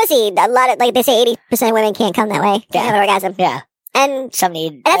dick in your pussy, a lot of, like they say 80% of women can't come that way. Can't have an orgasm. Yeah. And Some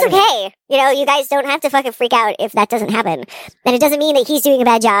need. And that's okay. You know, you guys don't have to fucking freak out if that doesn't happen. And it doesn't mean that he's doing a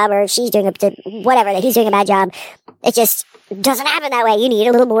bad job or she's doing whatever, that he's doing a bad job. It just doesn't happen that way. You need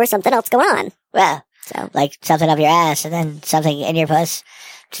a little more something else going on. Well, So, like something up your ass and then something in your puss.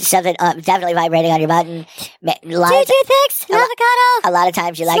 Something definitely vibrating on your button. two toothpicks, an avocado. A lot of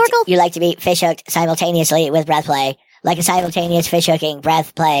times you Snorkel. like to be fish hooked simultaneously with breath play. Like a simultaneous fish hooking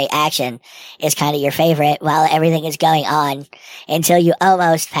breath play action is kind of your favorite while everything is going on until you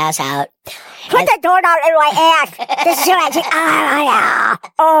almost pass out. Put the doorknob in my ass. This is what I think.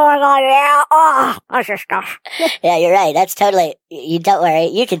 Oh my God, yeah. Oh, that's just stuff. Yeah, you're right. That's totally. You don't worry.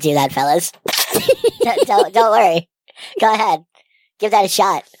 You can do that, fellas. don't worry. Go ahead. Give that a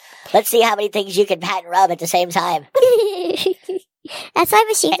shot. Let's see how many things you can pat and rub at the same time That's why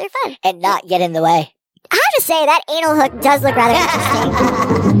machines are fun. and not get in the way. I have to say, that anal hook does look rather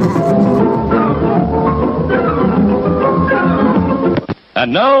interesting.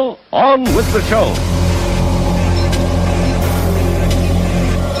 And now, on with the show.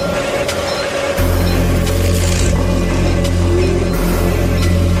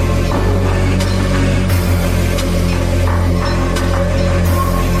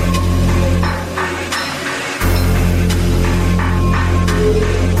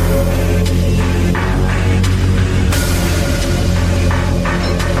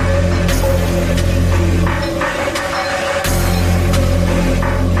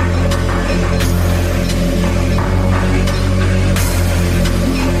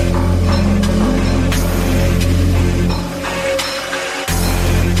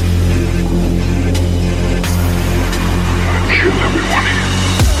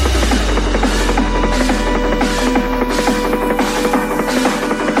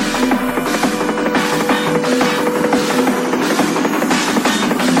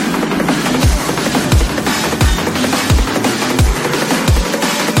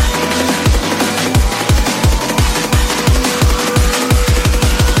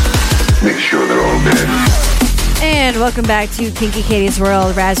 welcome back to Kinky Katie's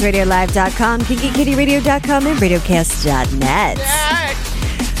World, RazRadioLive.com, KinkyKatieRadio.com, and RadioCast.net.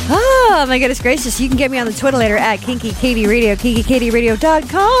 Oh, my goodness gracious. You can get me on the Twitter later at Kinky Katie Radio,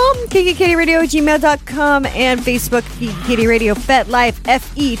 KinkyKatieRadio.com, KinkyKatieRadio@gmail.com, and Facebook, Kinky Katie Radio, FetLife,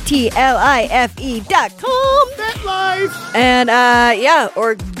 FetLife.com. FetLife. And,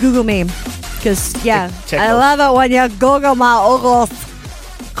 or Google me. Because, I tickles. love it when you Google my Oogles.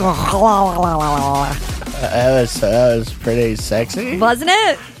 That was pretty sexy. Wasn't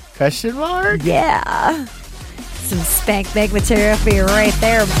it? Question mark? Yeah. Some spank bank material for you right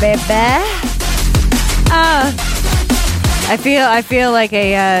there, baby. I feel like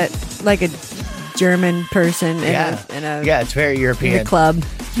a German person in a it's very European. in a club.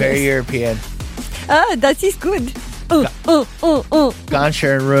 It's very European. That is good. Gone,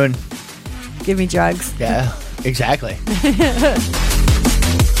 and ruin. Give me drugs. Yeah, exactly.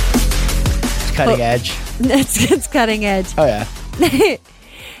 It's cutting edge. It's cutting edge. Oh, yeah. Hey,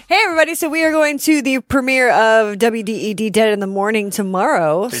 everybody. So we are going to the premiere of WDED Dead in the Morning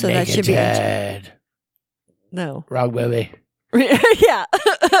tomorrow. The so that Naked should be Dead. No. Wrong movie. Yeah.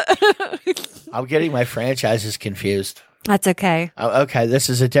 I'm getting my franchises confused. That's okay. Oh, okay, this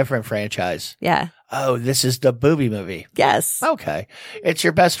is a different franchise. Yeah. Oh, this is the booby movie. Yes. Okay. It's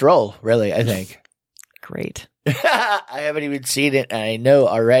your best role, really, I think. Great. I haven't even seen it, and I know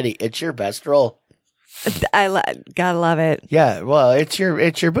already it's your best role. Gotta love it. Yeah, well, it's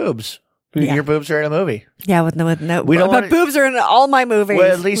your boobs. Yeah. Your boobs are in a movie. Yeah, with no. We don't but wanna- boobs are in all my movies.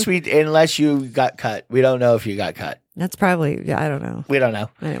 Well, at least unless you got cut. We don't know if you got cut. That's probably. I don't know. We don't know.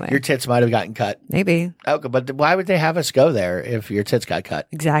 Anyway. Your tits might have gotten cut. Maybe. Okay, but why would they have us go there if your tits got cut?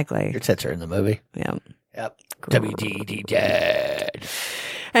 Exactly. Your tits are in the movie. Yeah. Yep. WDD Dead.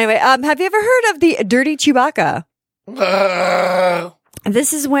 Anyway, have you ever heard of the dirty Chewbacca?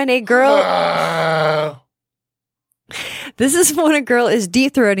 This is when a girl. This is when a girl is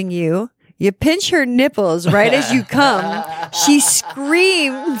deep-throating you. You pinch her nipples right as you come. She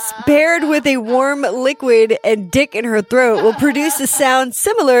screams, paired with a warm liquid and dick in her throat will produce a sound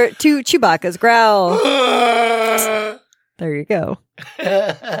similar to Chewbacca's growl. There you go.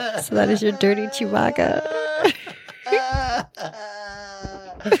 So that is your dirty Chewbacca.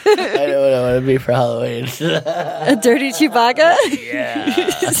 I know what I want to be for Halloween. A dirty Chewbacca? Yeah.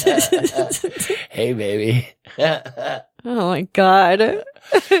 Hey, baby. Oh my God.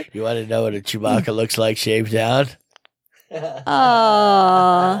 You want to know what a Chewbacca looks like shaved down?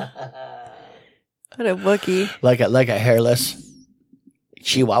 Aww. What a Wookiee. Like a hairless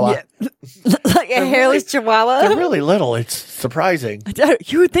Chihuahua. Yeah. Like a hairless Chihuahua? They're really little. It's surprising.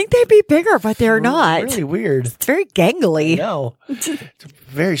 You would think they'd be bigger, but they're not. Really weird. It's very gangly. No. It's a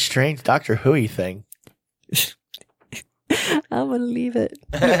very strange Doctor Who-y thing. I'm going to leave it.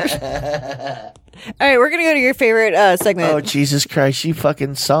 All right, we're going to go to your favorite segment. Oh, Jesus Christ. You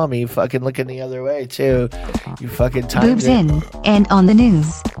fucking saw me fucking looking the other way, too. You fucking timed Boobs it. in and on the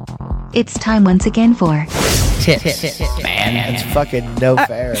news. It's time once again for Tips. Man, it's fucking no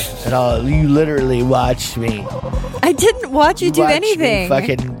fair at all. You literally watched me. I didn't watch you do watched anything. Me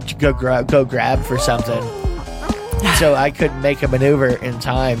fucking go grab for something. So I couldn't make a maneuver in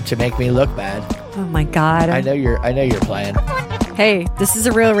time to make me look bad. Oh my God. I know you're playing. Hey, this is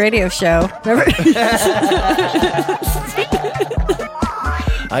a real radio show. Remember?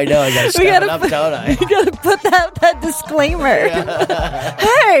 I know, I gotta step it up, don't I? You gotta put that disclaimer.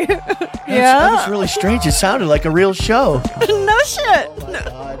 Hey, That was really strange. It sounded like a real show. no shit.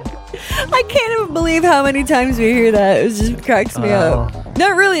 No. I can't even believe how many times we hear that. It just cracks me up. No,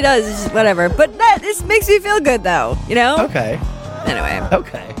 it really does. It's just whatever. But this makes me feel good, though. You know? Okay. Anyway.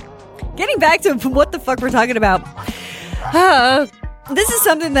 Okay. Getting back to what the fuck we're talking about. This is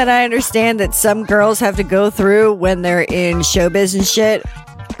something that I understand that some girls have to go through when they're in showbiz and shit.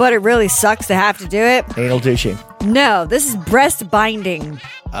 But it really sucks to have to do it. Anal douching. No, this is breast binding.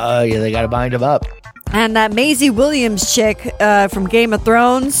 Oh, yeah, they gotta bind them up. And that Maisie Williams chick from Game of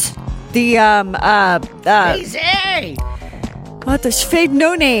Thrones. The, Maisie! what the fake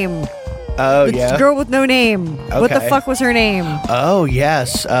no name? Oh, The yeah. girl with no name. What the Okay. fuck was her name? Oh,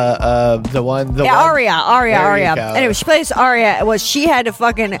 yes. The one. Arya. There you go. Anyway, she plays Arya. She had to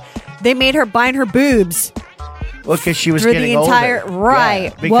fucking. They made her bind her boobs. Well, because she was Through the getting entire- older. right. Yeah,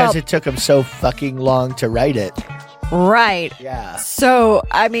 because Well- it took them so fucking long to write it. Right. Yeah. So,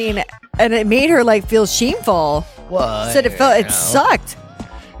 I mean, and it made her like feel shameful. Well, Said it sucked.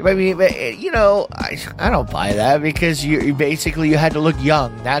 I mean, but, I don't buy that because you basically you had to look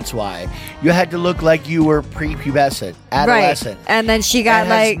young. That's why you had to look like you were prepubescent, adolescent. Right. And then she got It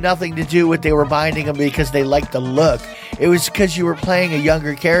has like. nothing to do with they were binding them because they liked the look. It was because you were playing a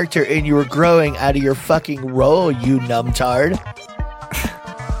younger character and you were growing out of your fucking role, you numbtard.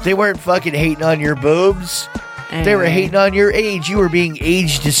 They weren't fucking hating on your boobs. They were hating on your age. You were being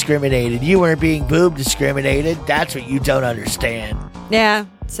age discriminated. You weren't being boob discriminated. That's what you don't understand. Yeah.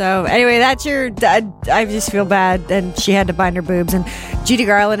 So anyway, that's your. I just feel bad, and she had to bind her boobs, and Judy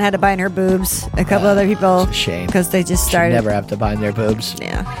Garland had to bind her boobs. A couple other people, It's a shame. because they just Should started. never have to bind their boobs.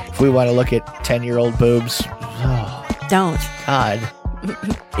 Yeah. If we want to look at 10-year-old boobs, oh, Don't. God.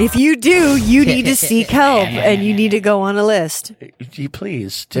 If you do, you need to seek help, and you need to go on a list. You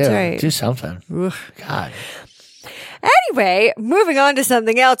please do. That's right. Do something. God. Anyway, moving on to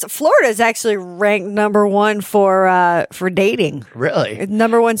something else. Florida is actually ranked number one for dating. Really?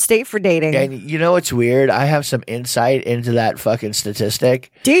 Number one state for dating. And you know what's weird? I have some insight into that fucking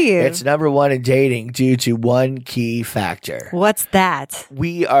statistic. Do you? It's number one in dating due to one key factor. What's that?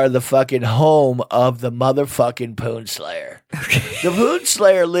 We are the fucking home of the motherfucking Poon Slayer. The Poon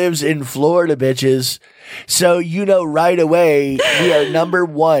Slayer lives in Florida, bitches. So you know right away we are number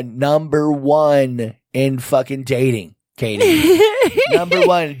one in fucking dating, Katie. Number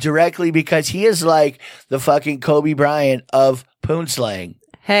one, directly because he is like the fucking Kobe Bryant of poon slaying.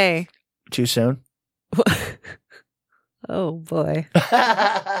 Hey. Too soon? Oh, boy.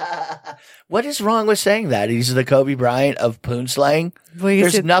 What is wrong with saying that? He's the Kobe Bryant of poon slaying? Well, you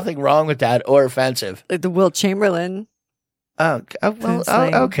There's said- nothing wrong with that or offensive. Like the Wilt Chamberlain. Well, Poon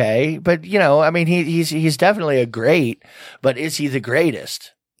slaying. okay. But, you know, I mean, he's definitely a great, but is he the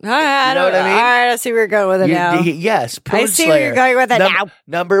greatest? All right, You know what I mean? All right, I see where you're going with it now. Yes, I Poon see where Slayer. you're going with it now.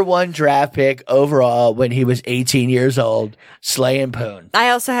 Number one draft pick overall when he was 18 years old, slaying Poon. I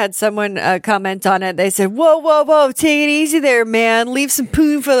also had someone comment on it. They said, whoa, take it easy there, man. Leave some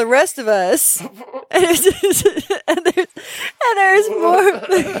poon for the rest of us. and there's more.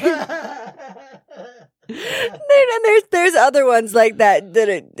 There's other ones like that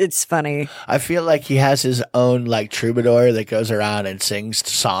it's funny. I feel like he has his own like troubadour that goes around and sings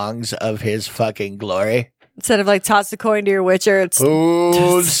songs of his fucking glory. Instead of like toss the coin to your witcher, it's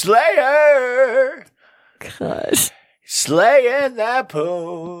Poon Slayer, God. slaying that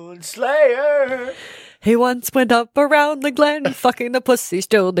Poon Slayer. He once went up around the glen, fucking the pussy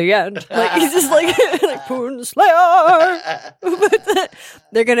till the end. Like he's just like Poon Slayer. But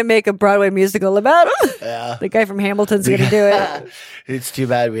they're gonna make a Broadway musical about him. Yeah. The guy from Hamilton's gonna do it. It's too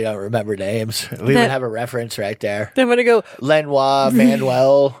bad we don't remember names. We would have a reference right there. Then I'm gonna go. Lenoir,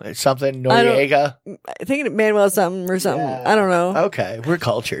 Manuel, something, Noriega. I think Manuel something or something. I don't know. Okay, we're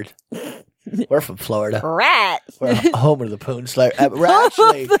cultured. We're from Florida. Rat. We're home of the Poon Slayer. We're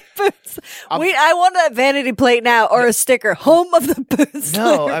actually Wait, I want that vanity plate now or a sticker. Home of the Poon Slayer.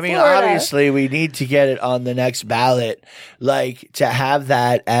 no. I mean, Florida. obviously, we need to get it on the next ballot. Like to have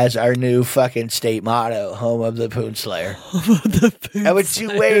that as our new fucking state motto: "Home of the Poon Slayer." That would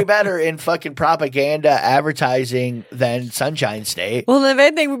do way better in fucking propaganda advertising than Sunshine State. Well, then if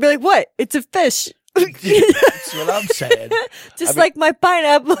anything, we'd be like, what? It's a fish. That's what I'm saying. Just like my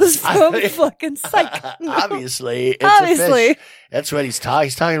pineapples from fucking Psych. Obviously, it's Obviously. a fish. That's what he's talking.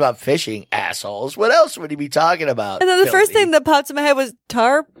 He's talking about fishing, assholes. What else would he be talking about? And then the first thing that pops in my head was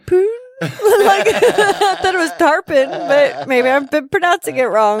tarpoon. Like, I thought it was tarpon, but maybe I've been pronouncing it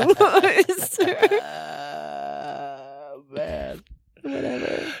wrong. Man.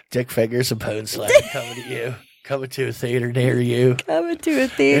 Whatever. Dick Fingers and Poon Slayer coming to you. Coming to a theater near you. Coming to a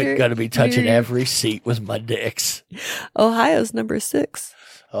theater. You're going to be touching near you. every seat with my dicks. Ohio's number 6.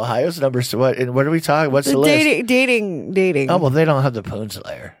 Ohio's number what? And what are we talking? What's the list? Dating. Oh well, they don't have the Poon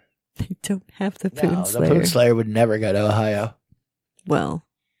Slayer. They don't have the Poon No, Slayer. the Poon Slayer would never go to Ohio. Well,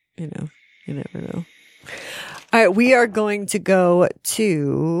 you never know. All right, we are going to go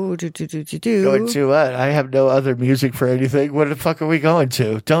to Going to what? I have no other music for anything. What the fuck are we going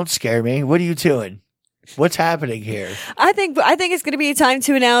to? Don't scare me. What are you doing? What's happening here? I think it's going to be time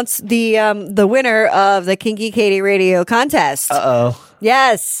to announce the winner of the Kinky Katie Radio contest. Uh-oh.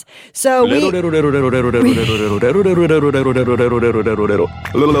 Yes. So we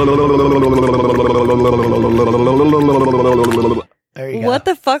There you go. What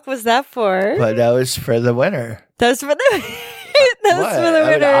the fuck was that for? But that was for the winner. That was for the that was What? for the I mean,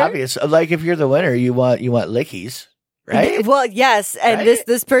 winner. obvious. Like if you're the winner, you want lickies, right? Well, yes, and Right?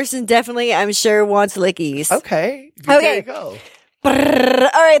 this person definitely, I'm sure, wants lickies. Okay. Okay. There you go. Brrr.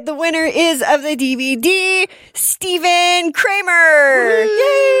 All right, the winner is of the DVD, Stephen Kramer.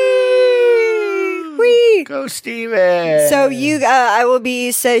 Yay! Whee! Go, Steven. So I will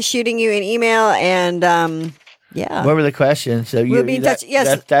be shooting you an email and Yeah. What were the questions? So We'll be in touch.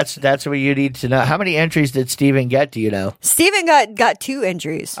 Yes. That's what you need to know. How many entries did Steven get? Do you know? Steven got 2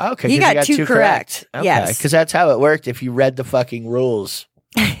 entries. Okay, he 'cause got 2 correct. Okay, Yes. because that's how it worked. If you read the fucking rules.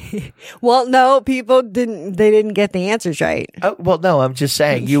 Well, no, people didn't. They didn't get the answers right. Oh, well, no, I'm just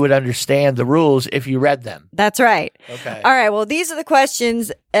saying you would understand the rules if you read them. That's right. Okay. All right. Well, these are the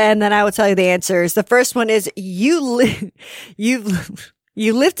questions, and then I will tell you the answers. The first one is you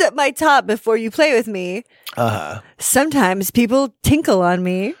lift up my top before you play with me. Sometimes people tinkle on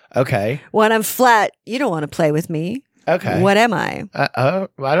me. Okay. When I'm flat, you don't want to play with me. Okay. What am I? I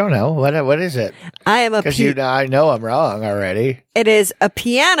don't know. What is it? I am a Because I know I'm wrong already. It is a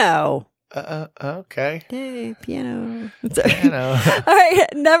piano. Okay. Yay, piano. Piano. All right,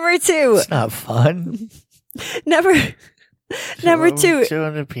 number 2. It's not fun. Number 2.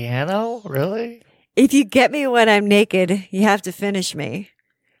 Doing the piano? Really? If you get me when I'm naked, you have to finish me.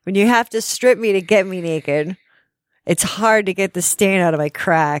 When you have to strip me to get me naked, it's hard to get the stain out of my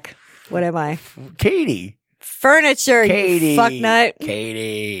crack. What am I? Katie. Furniture, Katie. you fucknut.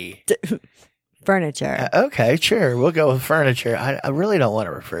 Katie. Furniture. Okay, sure. We'll go with furniture. I really don't want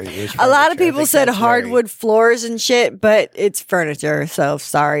to refer to you as A lot of furniture. I people think said that's hardwood floors and shit, but it's furniture. So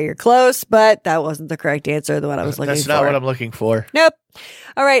sorry, you're close, but that wasn't the correct answer. The one I was looking for. That's not what I'm looking for. Nope.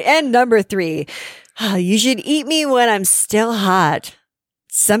 All right. And number 3, you should eat me when I'm still hot.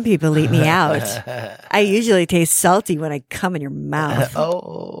 Some people eat me out. I usually taste salty when I come in your mouth.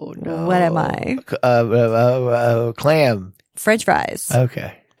 Oh, no. What am I? Clam. French fries.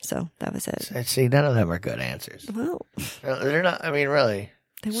 Okay. So that was it. See, none of them are good answers. Well, They're not, I mean, really.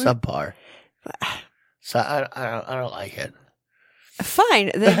 they weren't. Subpar. So I don't like it.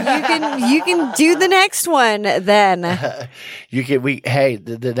 Fine. Then you can do the next one then. The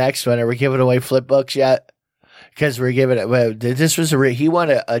next one, are we giving away flip books yet? Because we're giving it. Well, this was he won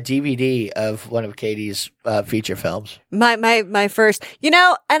a DVD of one of Katie's feature films. My first, and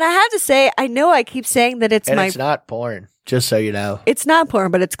I have to say, I know I keep saying that it's It's not porn, just so you know. It's not porn,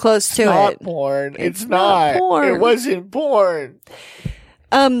 but it's close to Not it. porn. It's not porn. It wasn't porn.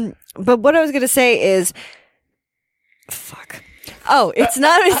 But what I was gonna say is, fuck. Oh, it's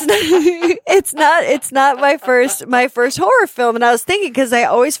not my first horror film, and I was thinking because I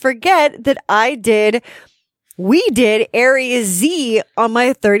always forget that we did Area Z on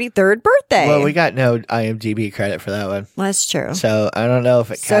my 33rd birthday. Well, we got no IMDb credit for that one. That's true. So I don't know if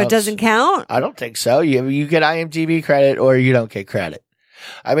it counts. So it doesn't count? I don't think so. You get IMDb credit or you don't get credit.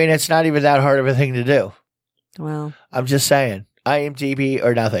 I mean, it's not even that hard of a thing to do. Well, I'm just saying, IMDb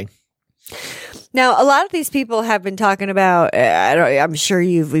or nothing. Now, a lot of these people have been talking about, I'm sure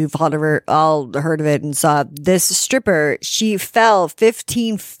you've all heard of it and saw this stripper. She fell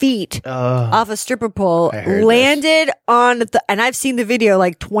 15 feet off a stripper pole, landed on and I've seen the video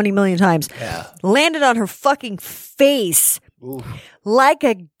like 20 million times, landed on her fucking face. Oof. Like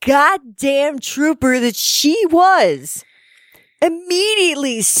a goddamn trooper that she was.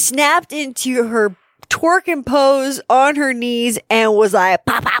 Immediately snapped into her twerking pose on her knees and was like,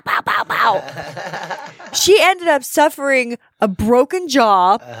 pow, pow, pow, pow, pow. She ended up suffering a broken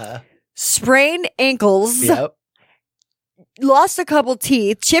jaw, sprained ankles, lost a couple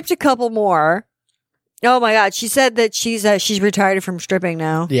teeth, chipped a couple more. Oh my God. She said that she's retired from stripping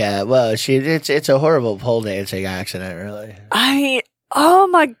now. Yeah, well, it's a horrible pole dancing accident, really. I mean, oh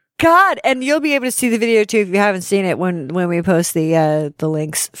my God. And you'll be able to see the video too if you haven't seen it when we post the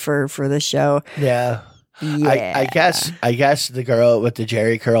links for the show. Yeah. I guess the girl with the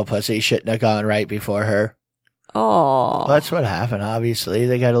Jerry curl pussy shouldn't have gone right before her. Oh, that's what happened. Obviously,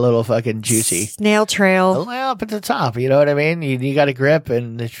 they got a little fucking juicy snail trail. A little up at the top. You know what I mean? You got a grip,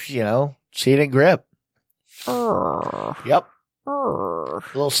 and she didn't grip. Yep. A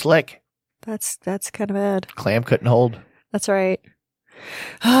little slick. That's kind of bad. Clam couldn't hold. That's right.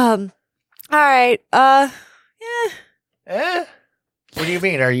 All right. Yeah. What do you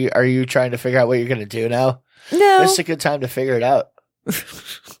mean? Are you trying to figure out what you're going to do now? No. This is a good time to figure it out.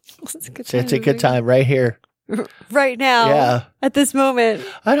 It's a good time right here. Right now. Yeah. At this moment.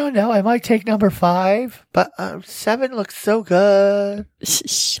 I don't know. I might take number 5, but 7 looks so good.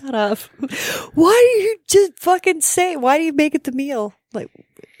 Shut up. Why do you just fucking say? Why do you make it the meal? Like,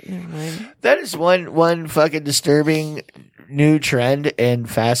 never mind. That is one fucking disturbing new trend in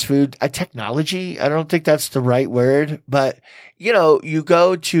fast food technology. I don't think that's the right word, but you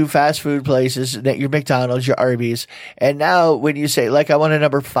go to fast food places, your McDonald's, your Arby's, and now when you say, like, I want a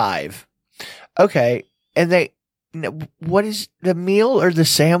number 5, okay, and what is the meal or the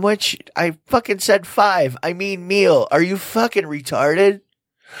sandwich? I fucking said 5. I mean meal. Are you fucking retarded?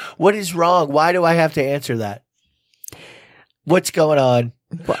 What is wrong? Why do I have to answer that? What's going on?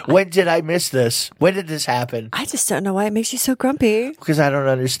 When did I miss this? When did this happen? I just don't know why it makes you so grumpy. Because I don't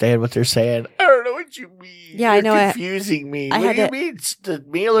understand what they're saying. I don't know what you mean. Yeah, You're I know. Confusing me. What do you mean? It's the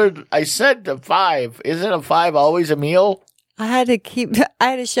meal or I said the 5. Isn't a 5 always a meal? I had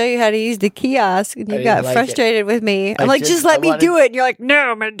to show you how to use the kiosk, and you got frustrated with me. I'm like, just let me do it. And you're like, no,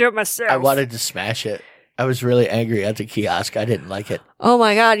 I'm going to do it myself. I wanted to smash it. I was really angry at the kiosk. I didn't like it. Oh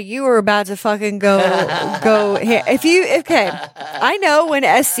my God, you were about to fucking go here. I know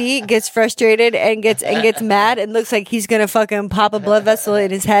when SC gets frustrated and gets mad and looks like he's gonna fucking pop a blood vessel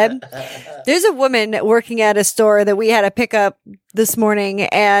in his head. There's a woman working at a store that we had to pick up this morning,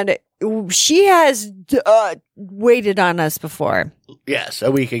 and she has waited on us before. Yes,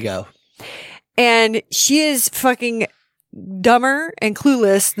 a week ago. And she is fucking dumber and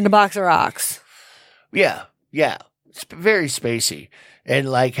clueless than a box of rocks. Yeah. It's very spacey and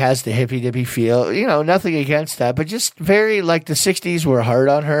like has the hippy dippy feel. You know, nothing against that, but just very like the 60s were hard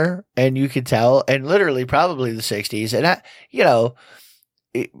on her, and you could tell, and literally probably the 60s. And I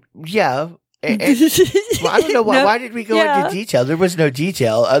don't know why. Why did we go into detail? There was no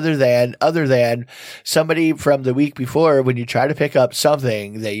detail other than somebody from the week before when you try to pick up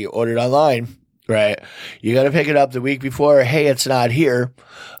something that you ordered online. Right. You got to pick it up the week before. Hey, it's not here.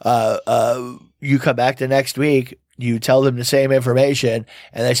 You come back the next week, you tell them the same information,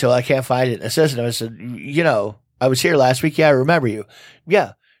 and they say, well, I can't find it in the system. I said, I was here last week. Yeah, I remember you.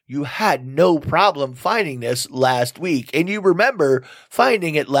 Yeah, you had no problem finding this last week, and you remember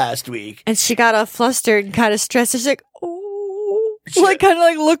finding it last week. And she got all flustered and kind of stressed. She's like, oh, like kind of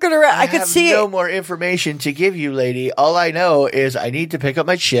like looking around. I could see no more information to give you, lady. All I know is I need to pick up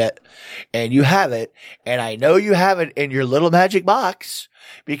my shit, and you have it, and I know you have it in your little magic box.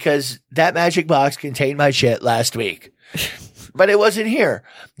 Because that magic box contained my shit last week. But it wasn't here.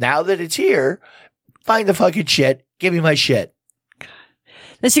 Now that it's here, find the fucking shit. Give me my shit.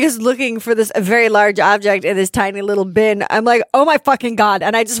 Then she goes looking for this very large object in this tiny little bin. I'm like, oh my fucking God.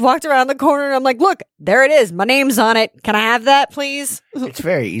 And I just walked around the corner and I'm like, look, there it is. My name's on it. Can I have that, please? It's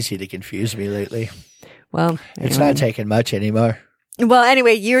very easy to confuse me lately. Well, it's not taking much anymore. Well,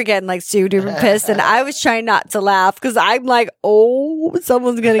 anyway, you were getting like super duper pissed, and I was trying not to laugh because I'm like, oh,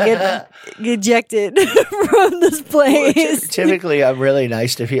 someone's going to get ejected from this place. Well, typically, I'm really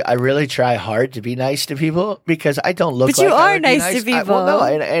nice to people. I really try hard to be nice to people because I don't look but like you I are would nice be to people.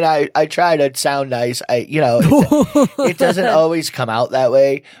 I try to sound nice. It doesn't always come out that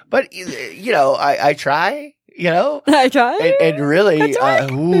way, but, I try. I try. And really,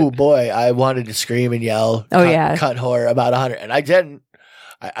 oh boy, I wanted to scream and yell. Cut whore about 100, and I didn't.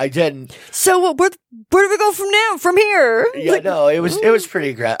 I didn't. So where do we go from now? From here? Yeah, no, it was pretty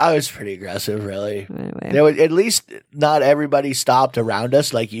aggressive. I was pretty aggressive, really. Anyway. At least not everybody stopped around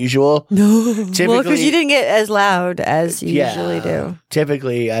us like usual. No, typically, because you didn't get as loud as you usually do.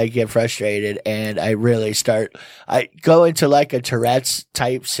 Typically, I get frustrated and I really I go into like a Tourette's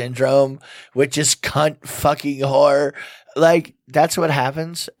type syndrome, which is cunt fucking whore. Like that's what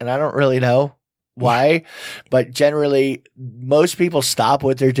happens, and I don't really know why, but generally most people stop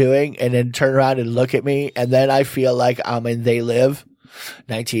what they're doing and then turn around and look at me, and then I feel like I'm in They Live,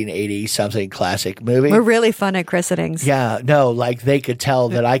 1980 something classic movie. We're really fun at christenings. Yeah, no, like they could tell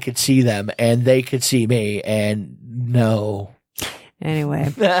that I could see them and they could see me, and no.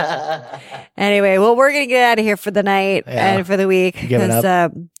 Anyway, well, we're gonna get out of here for the night and for the week.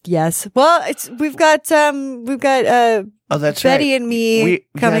 Up? Yes. Well, we've got oh, that's Betty right. and me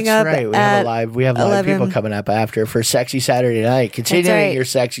coming up. Right. We have live people coming up after for Sexy Saturday Night. Continuing your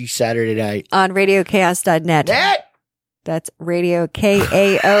Sexy Saturday Night on RadioChaos.net. That's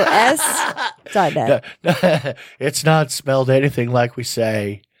RadioChaos.net. No, it's not spelled anything like we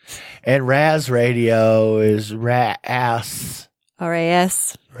say. And Raz Radio is RAS.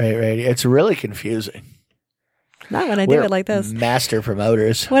 RAS. Right. It's really confusing. Not when I do it like this. Master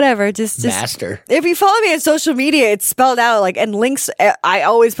promoters. Whatever. Just master. If you follow me on social media, it's spelled out and links. I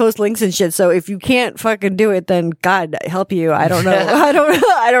always post links and shit. So if you can't fucking do it, then God help you. I don't know. I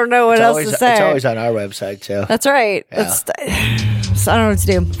don't know what else to say. It's always on our website too. That's right. Yeah. I don't know what to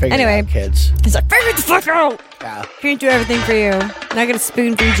do. Anyway, it out, kids. He's like, figure the fuck out. Yeah. Can't do everything for you. Not gonna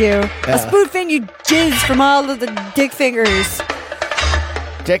spoon feed you. Yeah. I'll spoon feed you jizz from all of the dick fingers.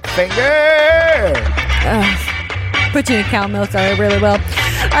 Dick finger. Put you in a cow milk, I really will.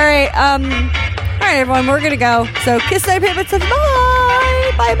 All right, everyone, we're gonna go. So kiss and payments and bye.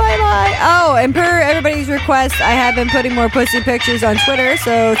 Oh, and per everybody's request, I have been putting more pussy pictures on Twitter.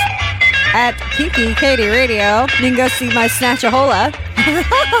 So at Kinky Katie Radio, you can go see my snatchahola.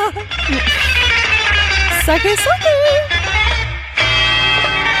 Sucky.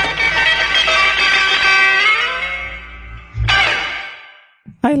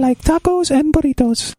 I like tacos and burritos.